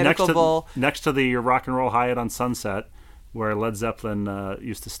the Ranch mechanical bull. next to the Rock and Roll Hyatt on Sunset, where Led Zeppelin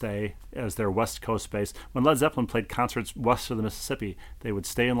used to stay as their West Coast base. When Led Zeppelin played concerts west of the Mississippi, they would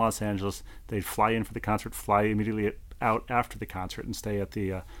stay in Los Angeles. They'd fly in for the concert, fly immediately out after the concert, and stay at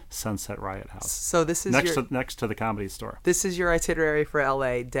the Sunset Riot House. So this is next to the Comedy Store. This is your itinerary for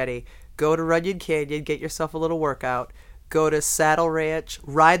LA, Denny. Go to Runyon Canyon, get yourself a little workout. Go to Saddle Ranch,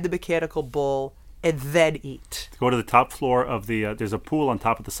 ride the mechanical bull, and then eat. Go to the top floor of the. There's a pool on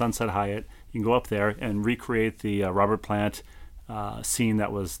top of the Sunset Hyatt. You can go up there and recreate the Robert Plant scene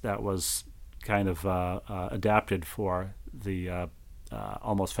that was kind of adapted for the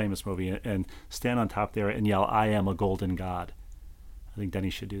Almost Famous movie, and stand on top there and yell, "I am a golden god." I think Denny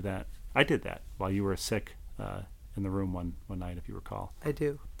should do that. I did that while you were sick in the room one night, if you recall. I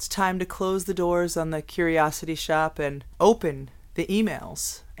do. It's time to close the doors on the Curiosity Shop and open the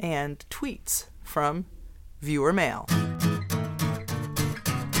emails and tweets from viewer mail.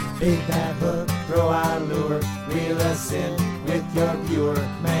 Bait that hook, throw our lure, reel us in with your viewer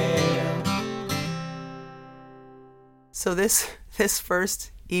mail. So this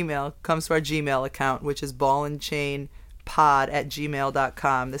first email comes to our Gmail account, which is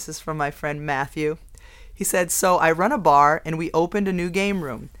ballandchainpod@gmail.com. This is from my friend Matthew. He said, so I run a bar and we opened a new game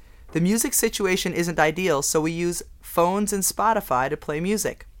room. The music situation isn't ideal, so we use phones and Spotify to play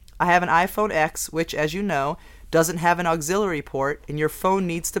music. I have an iPhone X, which, as you know, doesn't have an auxiliary port, and your phone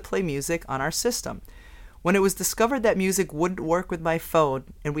needs to play music on our system. When it was discovered that music wouldn't work with my phone,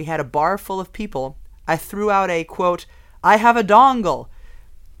 and we had a bar full of people, I threw out a, quote, I have a dongle.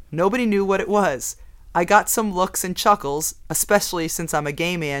 Nobody knew what it was. I got some looks and chuckles, especially since I'm a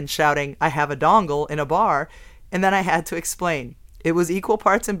gay man shouting, I have a dongle in a bar, and then I had to explain. It was equal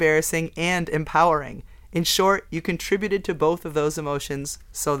parts embarrassing and empowering. In short, you contributed to both of those emotions,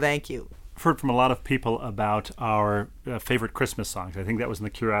 so thank you. I've heard from a lot of people about our favorite Christmas songs. I think that was in the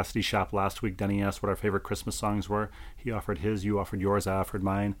Curiosity Shop last week. Denny asked what our favorite Christmas songs were. He offered his, you offered yours, I offered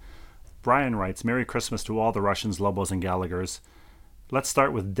mine. Brian writes, Merry Christmas to all the Russians, Lobos, and Gallaghers. Let's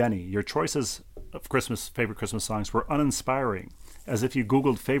start with Denny. Your choices of favorite Christmas songs were uninspiring, as if you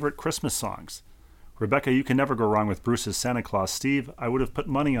Googled favorite Christmas songs. Rebecca, you can never go wrong with Bruce's Santa Claus. Steve, I would have put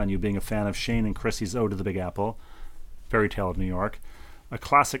money on you being a fan of Shane and Chrissy's Ode to the Big Apple, Fairy Tale of New York. A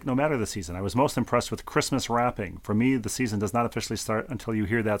classic no matter the season. I was most impressed with Christmas rapping. For me, the season does not officially start until you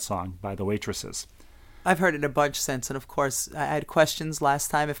hear that song by the Waitresses. I've heard it a bunch since, and of course, I had questions last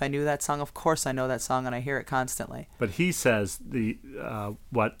time if I knew that song. Of course I know that song, and I hear it constantly. But he says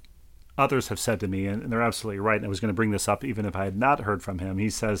what others have said to me, and they're absolutely right, and I was going to bring this up even if I had not heard from him. He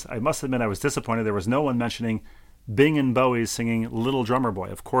says, I must admit I was disappointed there was no one mentioning Bing and Bowie singing Little Drummer Boy.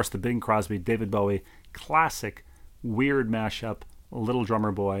 Of course, the Bing Crosby, David Bowie, classic, weird mashup, Little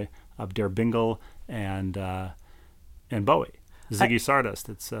Drummer Boy of Der Bingle and Bowie. Ziggy Stardust.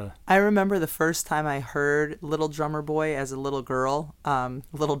 I remember the first time I heard Little Drummer Boy as a little girl,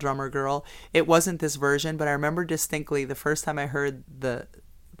 Little Drummer Girl. It wasn't this version, but I remember distinctly the first time I heard the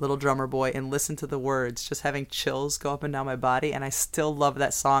Little Drummer Boy and listened to the words, just having chills go up and down my body, and I still love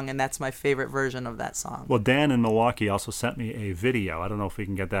that song, and that's my favorite version of that song. Well, Dan in Milwaukee also sent me a video. I don't know if we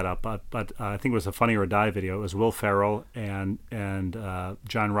can get that up, but I think it was a Funny or Die video. It was Will Ferrell and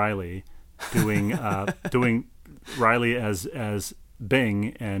John Riley doing Riley as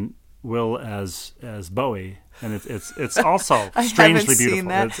Bing and Will as Bowie, and it's also strangely beautiful. I haven't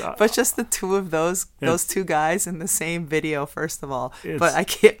seen that, but just the two of those two guys in the same video. First of all, but I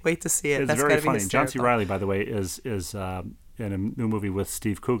can't wait to see it. It's That's very gotta funny. Be John C. Reilly, by the way, is in a new movie with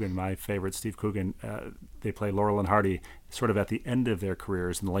Steve Coogan, my favorite Steve Coogan. They play Laurel and Hardy sort of at the end of their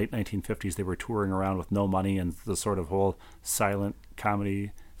careers in the late 1950s. They were touring around with no money, and the sort of whole silent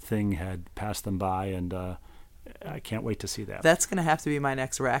comedy thing had passed them by, and I can't wait to see that. That's going to have to be my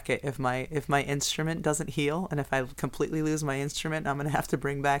next racket. If my instrument doesn't heal, and if I completely lose my instrument, I'm going to have to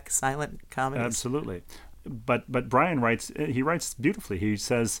bring back silent comedies. Absolutely. But Brian writes beautifully. He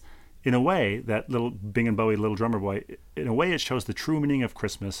says, in a way, that little Bing and Bowie, Little Drummer Boy, in a way it shows the true meaning of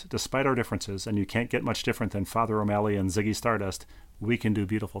Christmas. Despite our differences, and you can't get much different than Father O'Malley and Ziggy Stardust, we can do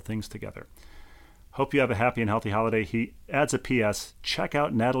beautiful things together. Hope you have a happy and healthy holiday. He adds a P.S. Check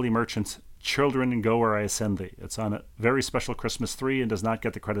out Natalie Merchant's Children Go Where I Send Thee. It's on a very special Christmas 3 and does not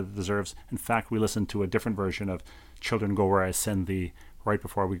get the credit it deserves. In fact, we listened to a different version of Children Go Where I Send Thee right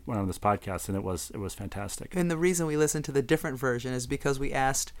before we went on this podcast, and it was fantastic. And the reason we listened to the different version is because we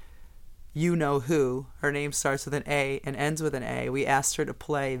asked You Know Who. Her name starts with an A and ends with an A. We asked her to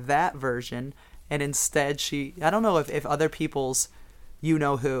play that version, and instead I don't know if other people's You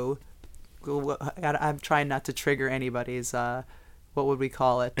Know Who, I'm trying not to trigger anybody's, what would we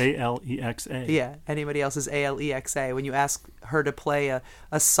call it? Alexa. Yeah, anybody else's Alexa. When you ask her to play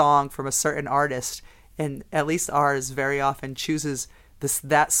a song from a certain artist, and at least ours very often chooses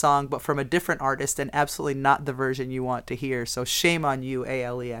that song, but from a different artist and absolutely not the version you want to hear. So shame on you,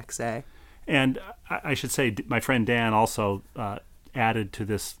 Alexa. And I should say, my friend Dan also added to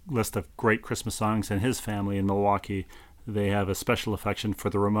this list of great Christmas songs, and his family in Milwaukee, they have a special affection for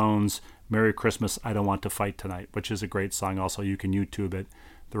the Ramones' Merry Christmas, I Don't Want to Fight Tonight, which is a great song. Also, you can YouTube it.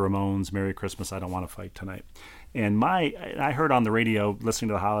 The Ramones, Merry Christmas, I Don't Want to Fight Tonight. And I heard on the radio, listening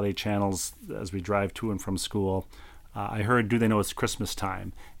to the holiday channels as we drive to and from school, I heard Do They Know It's Christmas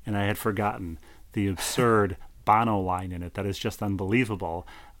Time? And I had forgotten the absurd Bono line in it that is just unbelievable.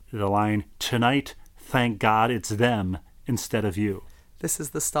 The line, tonight, thank God it's them instead of you. This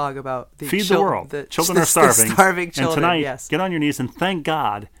is the song about the Feed the world. Children are starving. The starving children, and tonight, yes. Get on your knees and thank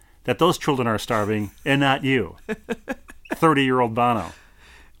God that those children are starving and not you. 30-year-old Bono.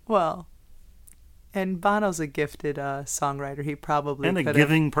 Well, and Bono's a gifted songwriter. He probably and a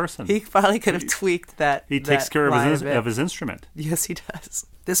giving person. He probably could have tweaked that. He takes care of his instrument. Yes, he does.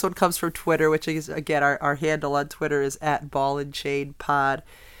 This one comes from Twitter, which is, again, our handle on Twitter is @BallandChainPod.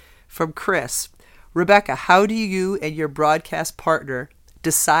 From Chris. Rebecca, how do you and your broadcast partner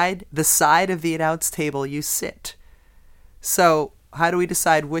decide the side of the announce table you sit? So, how do we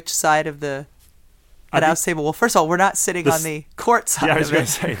decide which side of the announce table? Well, first of all, we're not sitting on the court side. Yeah, I was going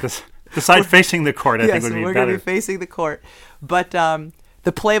to say this. The side facing the court, I think, would be better. Yes, we're going to be facing the court. But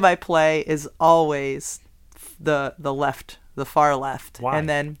the play-by-play is always the left, the far left. Why? And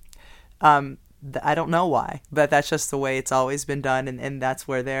then I don't know why, but that's just the way it's always been done, and that's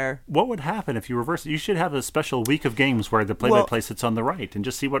where they're... What would happen if you reverse it? You should have a special week of games where the play-by-play sits on the right and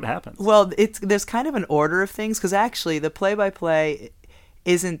just see what happens. Well, there's kind of an order of things, because actually the play-by-play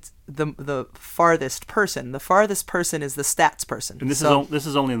isn't the farthest person. The farthest person is the stats person. And this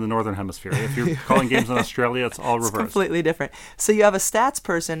is only in the Northern Hemisphere. If you're calling games in Australia, it's all reversed. It's completely different. So you have a stats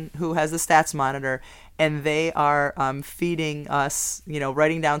person who has the stats monitor, and they are feeding us,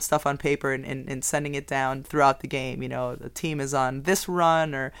 writing down stuff on paper and sending it down throughout the game. The team is on this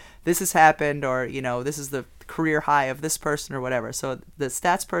run, or this has happened, or, this is the career high of this person or whatever. So the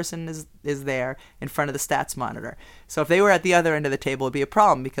stats person is there in front of the stats monitor. So if they were at the other end of the table, it'd be a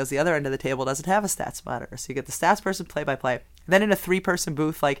problem because the other end of the table doesn't have a stats monitor. So you get the stats person play-by-play. Then in a 3-person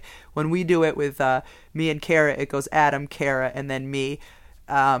booth, like when we do it with me and Kara, it goes Adam, Kara, and then me.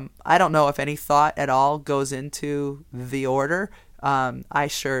 I don't know if any thought at all goes into the order. I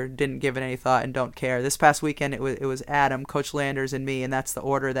sure didn't give it any thought and don't care. This past weekend, it was Adam, Coach Landers, and me, and that's the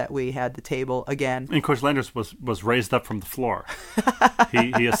order that we had the table again. And Coach Landers was raised up from the floor.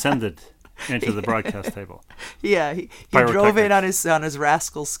 He ascended into the broadcast table. Yeah, he drove in on his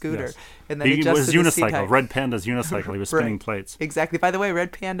rascal scooter. Yes. And then he was unicycle, the seat height. Red Panda's unicycle. He was spinning plates. Exactly. By the way,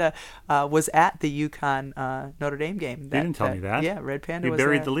 Red Panda was at the UConn Notre Dame game. You didn't tell me that. Yeah, Red Panda was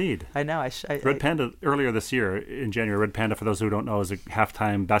buried there. the lead. I know. Red Panda, earlier this year, in January, Red Panda, for those who don't know, is a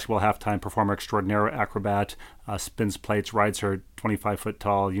basketball halftime performer extraordinaire, acrobat, spins plates, rides her 25-foot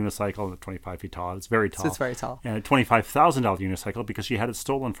tall unicycle, 25 feet tall. It's very tall. It's very tall. And a $25,000 unicycle because she had it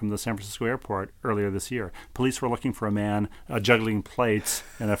stolen from the San Francisco airport earlier this year. Police were looking for a man juggling plates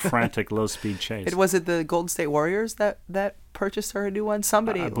in a frantic low-speed chase. Was it the Golden State Warriors that purchased her a new one?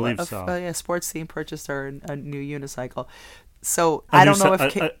 Somebody, I believe so. Yeah, sports team purchased her a new unicycle. So I don't know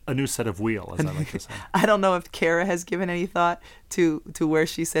if a new set of wheels, as I like to say. I don't know if Kara has given any thought to where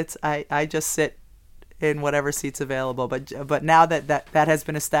she sits. I just sit in whatever seat's available. But now that has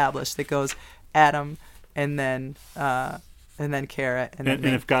been established, it goes Adam and then Kara and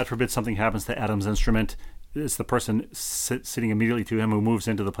if God forbid something happens to Adam's instrument, it's the person sitting immediately to him who moves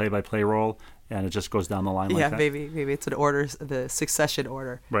into the play-by-play role, and it just goes down the line like that. Yeah, maybe it's an order, the succession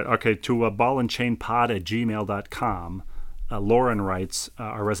order. Right, okay, to ballandchainpod@gmail.com. Lauren writes,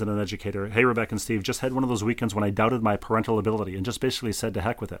 our resident educator, "Hey, Rebecca and Steve, just had one of those weekends when I doubted my parental ability and just basically said to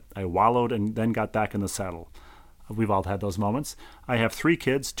heck with it. I wallowed and then got back in the saddle. We've all had those moments. I have 3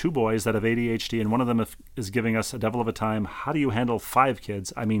 kids, 2 boys that have ADHD, and one of them is giving us a devil of a time. How do you handle 5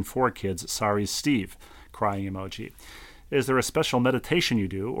 kids? I mean 4 kids. Sorry, Steve." Crying emoji. Is there a special meditation you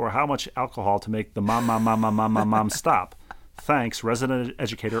do, or how much alcohol to make the mom stop? Thanks, resident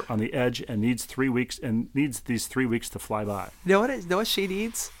educator on the edge and needs these 3 weeks to fly by. You know what she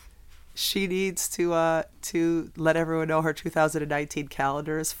needs? she needs to let everyone know her 2019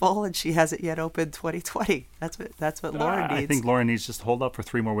 calendar is full, and she hasn't yet opened 2020. That's what Lauren needs. I think Lauren needs just to hold up for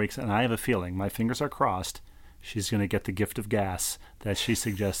 3 more weeks, and I have a feeling, my fingers are crossed, she's going to get the gift of gas that she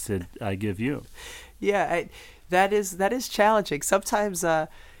suggested I give you. Yeah, that is challenging. Sometimes,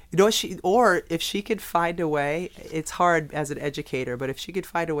 if she could find a way, it's hard as an educator, but if she could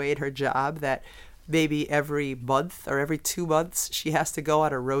find a way in her job that maybe every month or every 2 months she has to go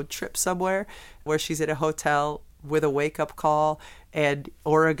on a road trip somewhere where she's in a hotel with a wake-up call and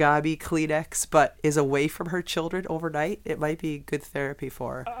origami Kleenex, but is away from her children overnight, it might be good therapy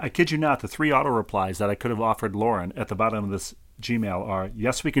for her. I kid you not, the 3 auto replies that I could have offered Lauren at the bottom of this Gmail are,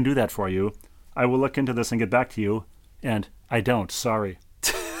 yes, we can do that for you. I will look into this and get back to you. And I don't, sorry.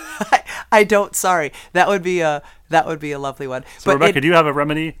 I don't, sorry. That would be a lovely one. So, but Rebecca, do you have a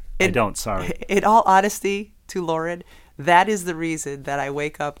remedy? I don't, sorry. In all honesty to Lauren, that is the reason that I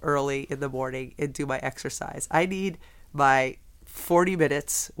wake up early in the morning and do my exercise. I need my 40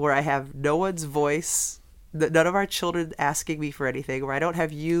 minutes where I have no one's voice, none of our children asking me for anything, where I don't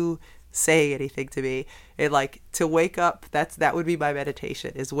have you saying anything to me. And like, to wake up, that would be my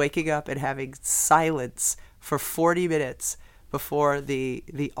meditation, is waking up and having silence for 40 minutes before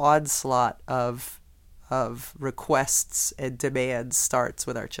the onslaught of requests and demands starts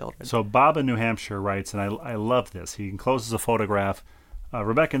with our children. So Bob in New Hampshire writes, and I love this. He encloses a photograph.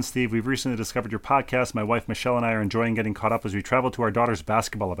 Rebecca and Steve, we've recently discovered your podcast. My wife Michelle and I are enjoying getting caught up as we travel to our daughter's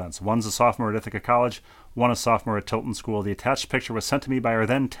basketball events. One's a sophomore at Ithaca College, one a sophomore at Tilton School. The attached picture was sent to me by our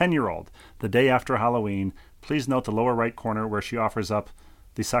then 10-year-old the day after Halloween. Please note the lower right corner where she offers up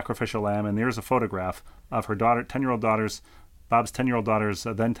the sacrificial lamb, and there's a photograph of her daughter, 10-year-old daughter's, Bob's 10-year-old daughter's,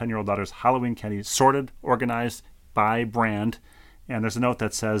 then 10-year-old daughter's Halloween candy, sorted, organized by brand. And there's a note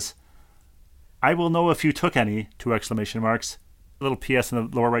that says, I will know if you took any, 2 exclamation marks. A little PS in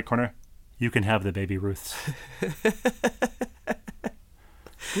the lower right corner, you can have the Baby Ruths.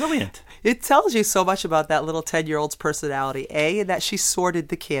 Brilliant. It tells you so much about that little 10-year-old's personality. A, in that she sorted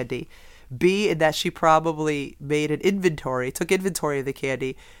the candy. B, in that she probably made an inventory, took inventory of the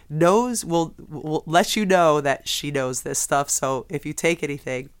candy, will let you know that she knows this stuff, so if you take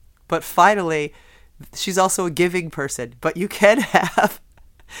anything. But finally, she's also a giving person, but you can have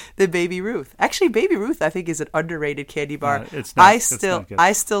the Baby Ruth. Actually, Baby Ruth, I think, is an underrated candy bar. It's not,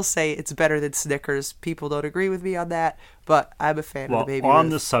 I still say it's better than Snickers. People don't agree with me on that, but I'm a fan of the Baby Ruth. On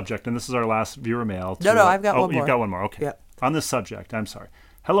this subject, and this is our last viewer mail. No, I've got one more. You've got one more, okay. Yep. On this subject, I'm sorry.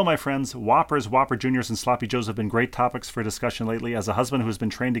 Hello, my friends. Whoppers, Whopper Juniors, and Sloppy Joes have been great topics for discussion lately. As a husband who has been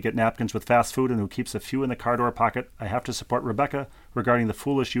trained to get napkins with fast food and who keeps a few in the car door pocket, I have to support Rebecca regarding the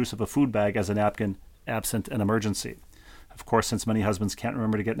foolish use of a food bag as a napkin absent an emergency. Of course, since many husbands can't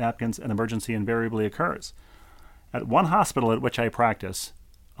remember to get napkins, an emergency invariably occurs. At one hospital at which I practice,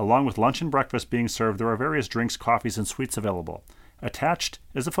 along with lunch and breakfast being served, there are various drinks, coffees, and sweets available. Attached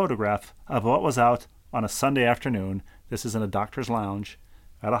is a photograph of what was out on a Sunday afternoon. This is in a doctor's lounge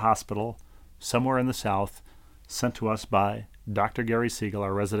at a hospital somewhere in the South, sent to us by Dr. Gary Siegel,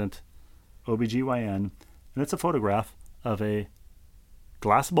 our resident OBGYN. And it's a photograph of a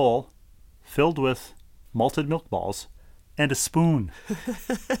glass bowl filled with malted milk balls and a spoon.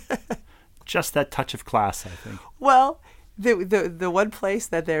 Just that touch of class, I think. Well, the one place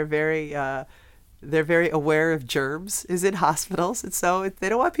that they're very aware of germs is in hospitals, and so they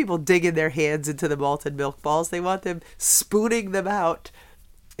don't want people digging their hands into the malted milk balls. They want them spooning them out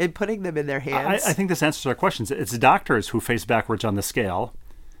and putting them in their hands. I think this answers our questions. It's doctors who face backwards on the scale,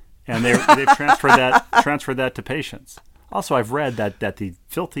 and they've transferred that to patients. Also, I've read that the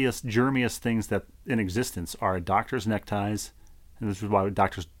filthiest, germiest things that in existence are doctors' neckties, and this is why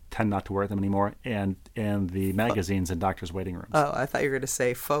doctors tend not to wear them anymore, and the magazines in doctors' waiting rooms. Oh, I thought you were going to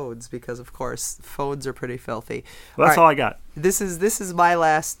say phones, because of course phones are pretty filthy. Well, that's all I got. This is my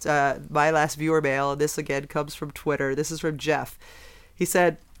last viewer mail, and this again comes from Twitter. This is from Jeff. He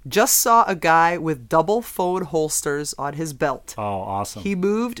said, just saw a guy with double phone holsters on his belt. Oh, awesome. He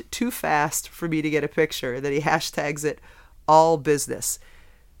moved too fast for me to get a picture. And then he hashtags it all business.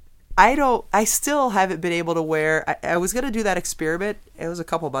 I still haven't been able to wear, I was going to do that experiment. It was a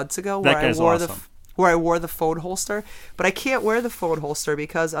couple months ago where I wore the phone holster, but I can't wear the phone holster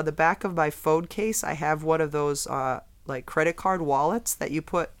because on the back of my phone case, I have one of those, like credit card wallets that you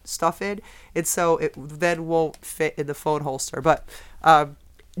put stuff in. And so it then won't fit in the phone holster. But,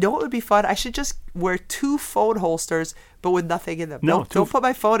 you know what would be fun? I should just wear 2 phone holsters, but with nothing in them. No, don't put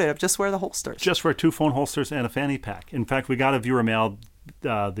my phone in them. Just wear the holsters. Just wear 2 phone holsters and a fanny pack. In fact, we got a viewer mail.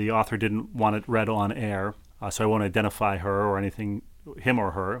 The author didn't want it read on air, so I won't identify her or anything, him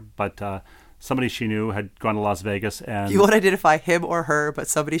or her. But somebody she knew had gone to Las Vegas, and You won't identify him or her, but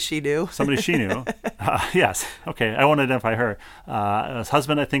somebody she knew. somebody she knew. Yes. Okay. I won't identify her. His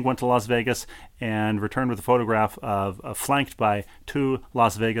husband, I think, went to Las Vegas and returned with a photograph of flanked by 2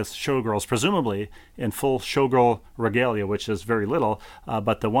 Las Vegas showgirls, presumably in full showgirl regalia, which is very little.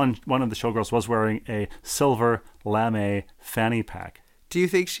 But the one of the showgirls was wearing a silver lame fanny pack. Do you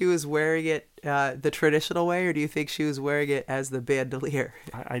think she was wearing it the traditional way, or do you think she was wearing it as the bandolier?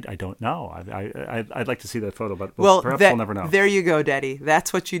 I don't know. I'd like to see that photo, but Well, perhaps we'll never know. There you go, Denny.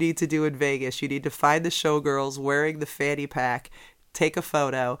 That's what you need to do in Vegas. You need to find the showgirls wearing the fanny pack, take a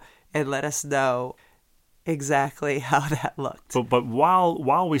photo, and let us know exactly how that looked. But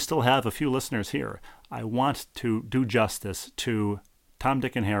while we still have a few listeners here, I want to do justice to Tom,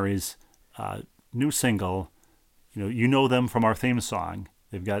 Dick, and Harry's new single. You know them from our theme song.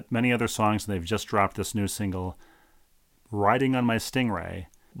 They've got many other songs, and they've just dropped this new single, Riding on My Stingray.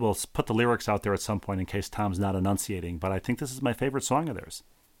 We'll put the lyrics out there at some point in case Tom's not enunciating, but I think this is my favorite song of theirs.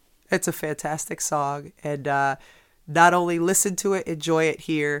 It's a fantastic song, and not only listen to it, enjoy it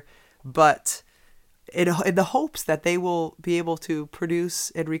here, but in the hopes that they will be able to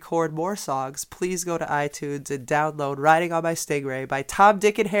produce and record more songs, please go to iTunes and download Riding on My Stingray by Tom,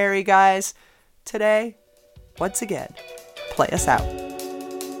 Dick, and Harry, guys. Today, once again, play us out.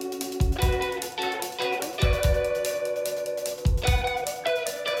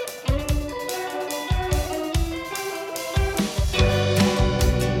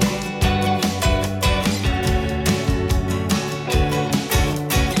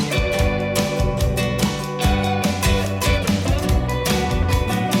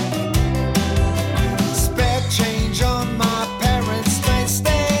 Spare change on my parents'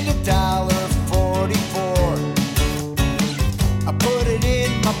 nightstand, $1.44. I put it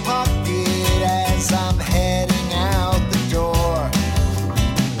in my pocket as I'm heading out the door.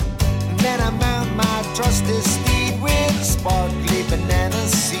 And then I mount my trusty steed with a sparkly banana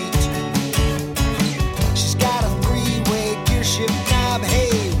seat. She's got a 3-way gear shift knob.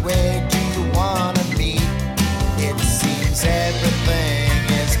 Hey, where do you wanna meet? It seems everything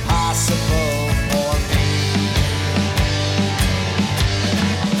is possible for me.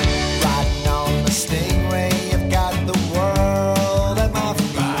 Riding on the Stingray, I've got the world at my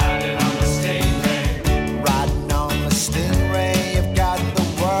feet. Riding on the Stingray. Riding on the Stingray, I've got the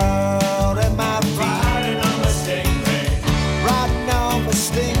world at my feet. Riding on the Stingray. Riding on the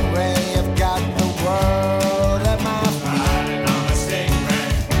Stingray, I've got the world at my feet. Riding on the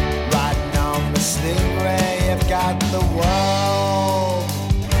Stingray. Riding on the Stingray, I've got the world.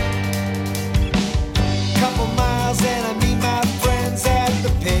 Couple miles and I meet my friends at the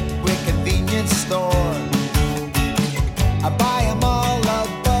Pickwick convenience store. I buy 'em all a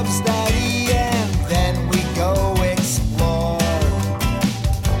Bub's Daddy and then we go explore.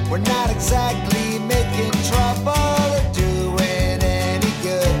 We're not exactly making trouble or doing any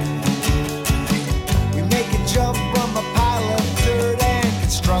good. We make a jump from a pile of dirt and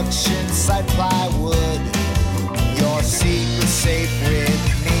construction site plywood. Your secret's safe with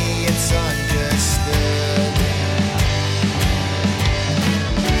me, it's understood.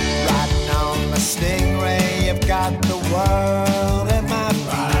 Riding on the Stingray, I've got the world at my feet.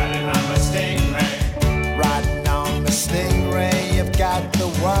 Riding on the Stingray. Riding on the Stingray, I've got the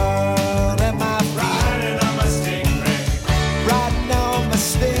world at my feet. Riding on my Stingray. Riding on my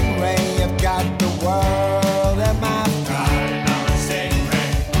Stingray, I've got the world at my feet. Riding on the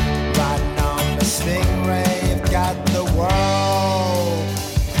Stingray. Riding on the Stingray, I've got the world.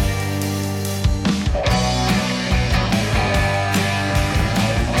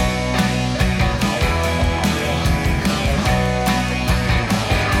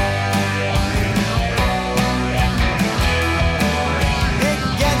 It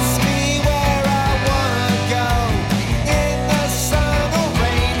gets me where I wanna go, in the sun or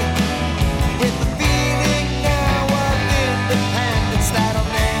rain, with the feeling now of independence that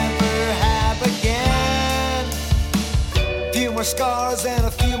I'll never have again. Few more scars and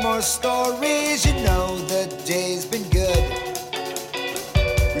a few more stories, you know the day's been good.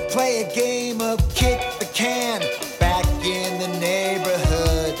 We play a game of kick the can back in the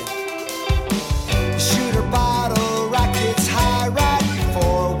neighborhood. Shooter bottle rockets high right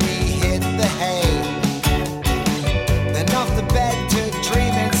before we hit the hay. Then off the bed to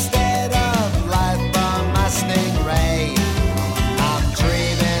dream instead of life on my Stingray. I'm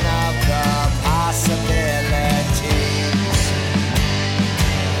dreaming of the possibilities.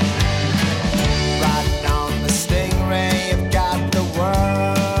 Riding on the Stingray.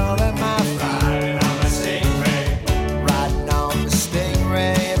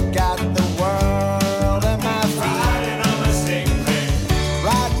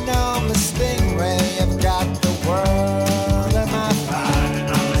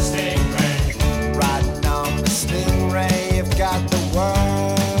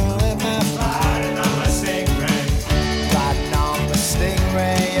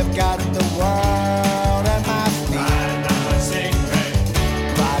 have got the world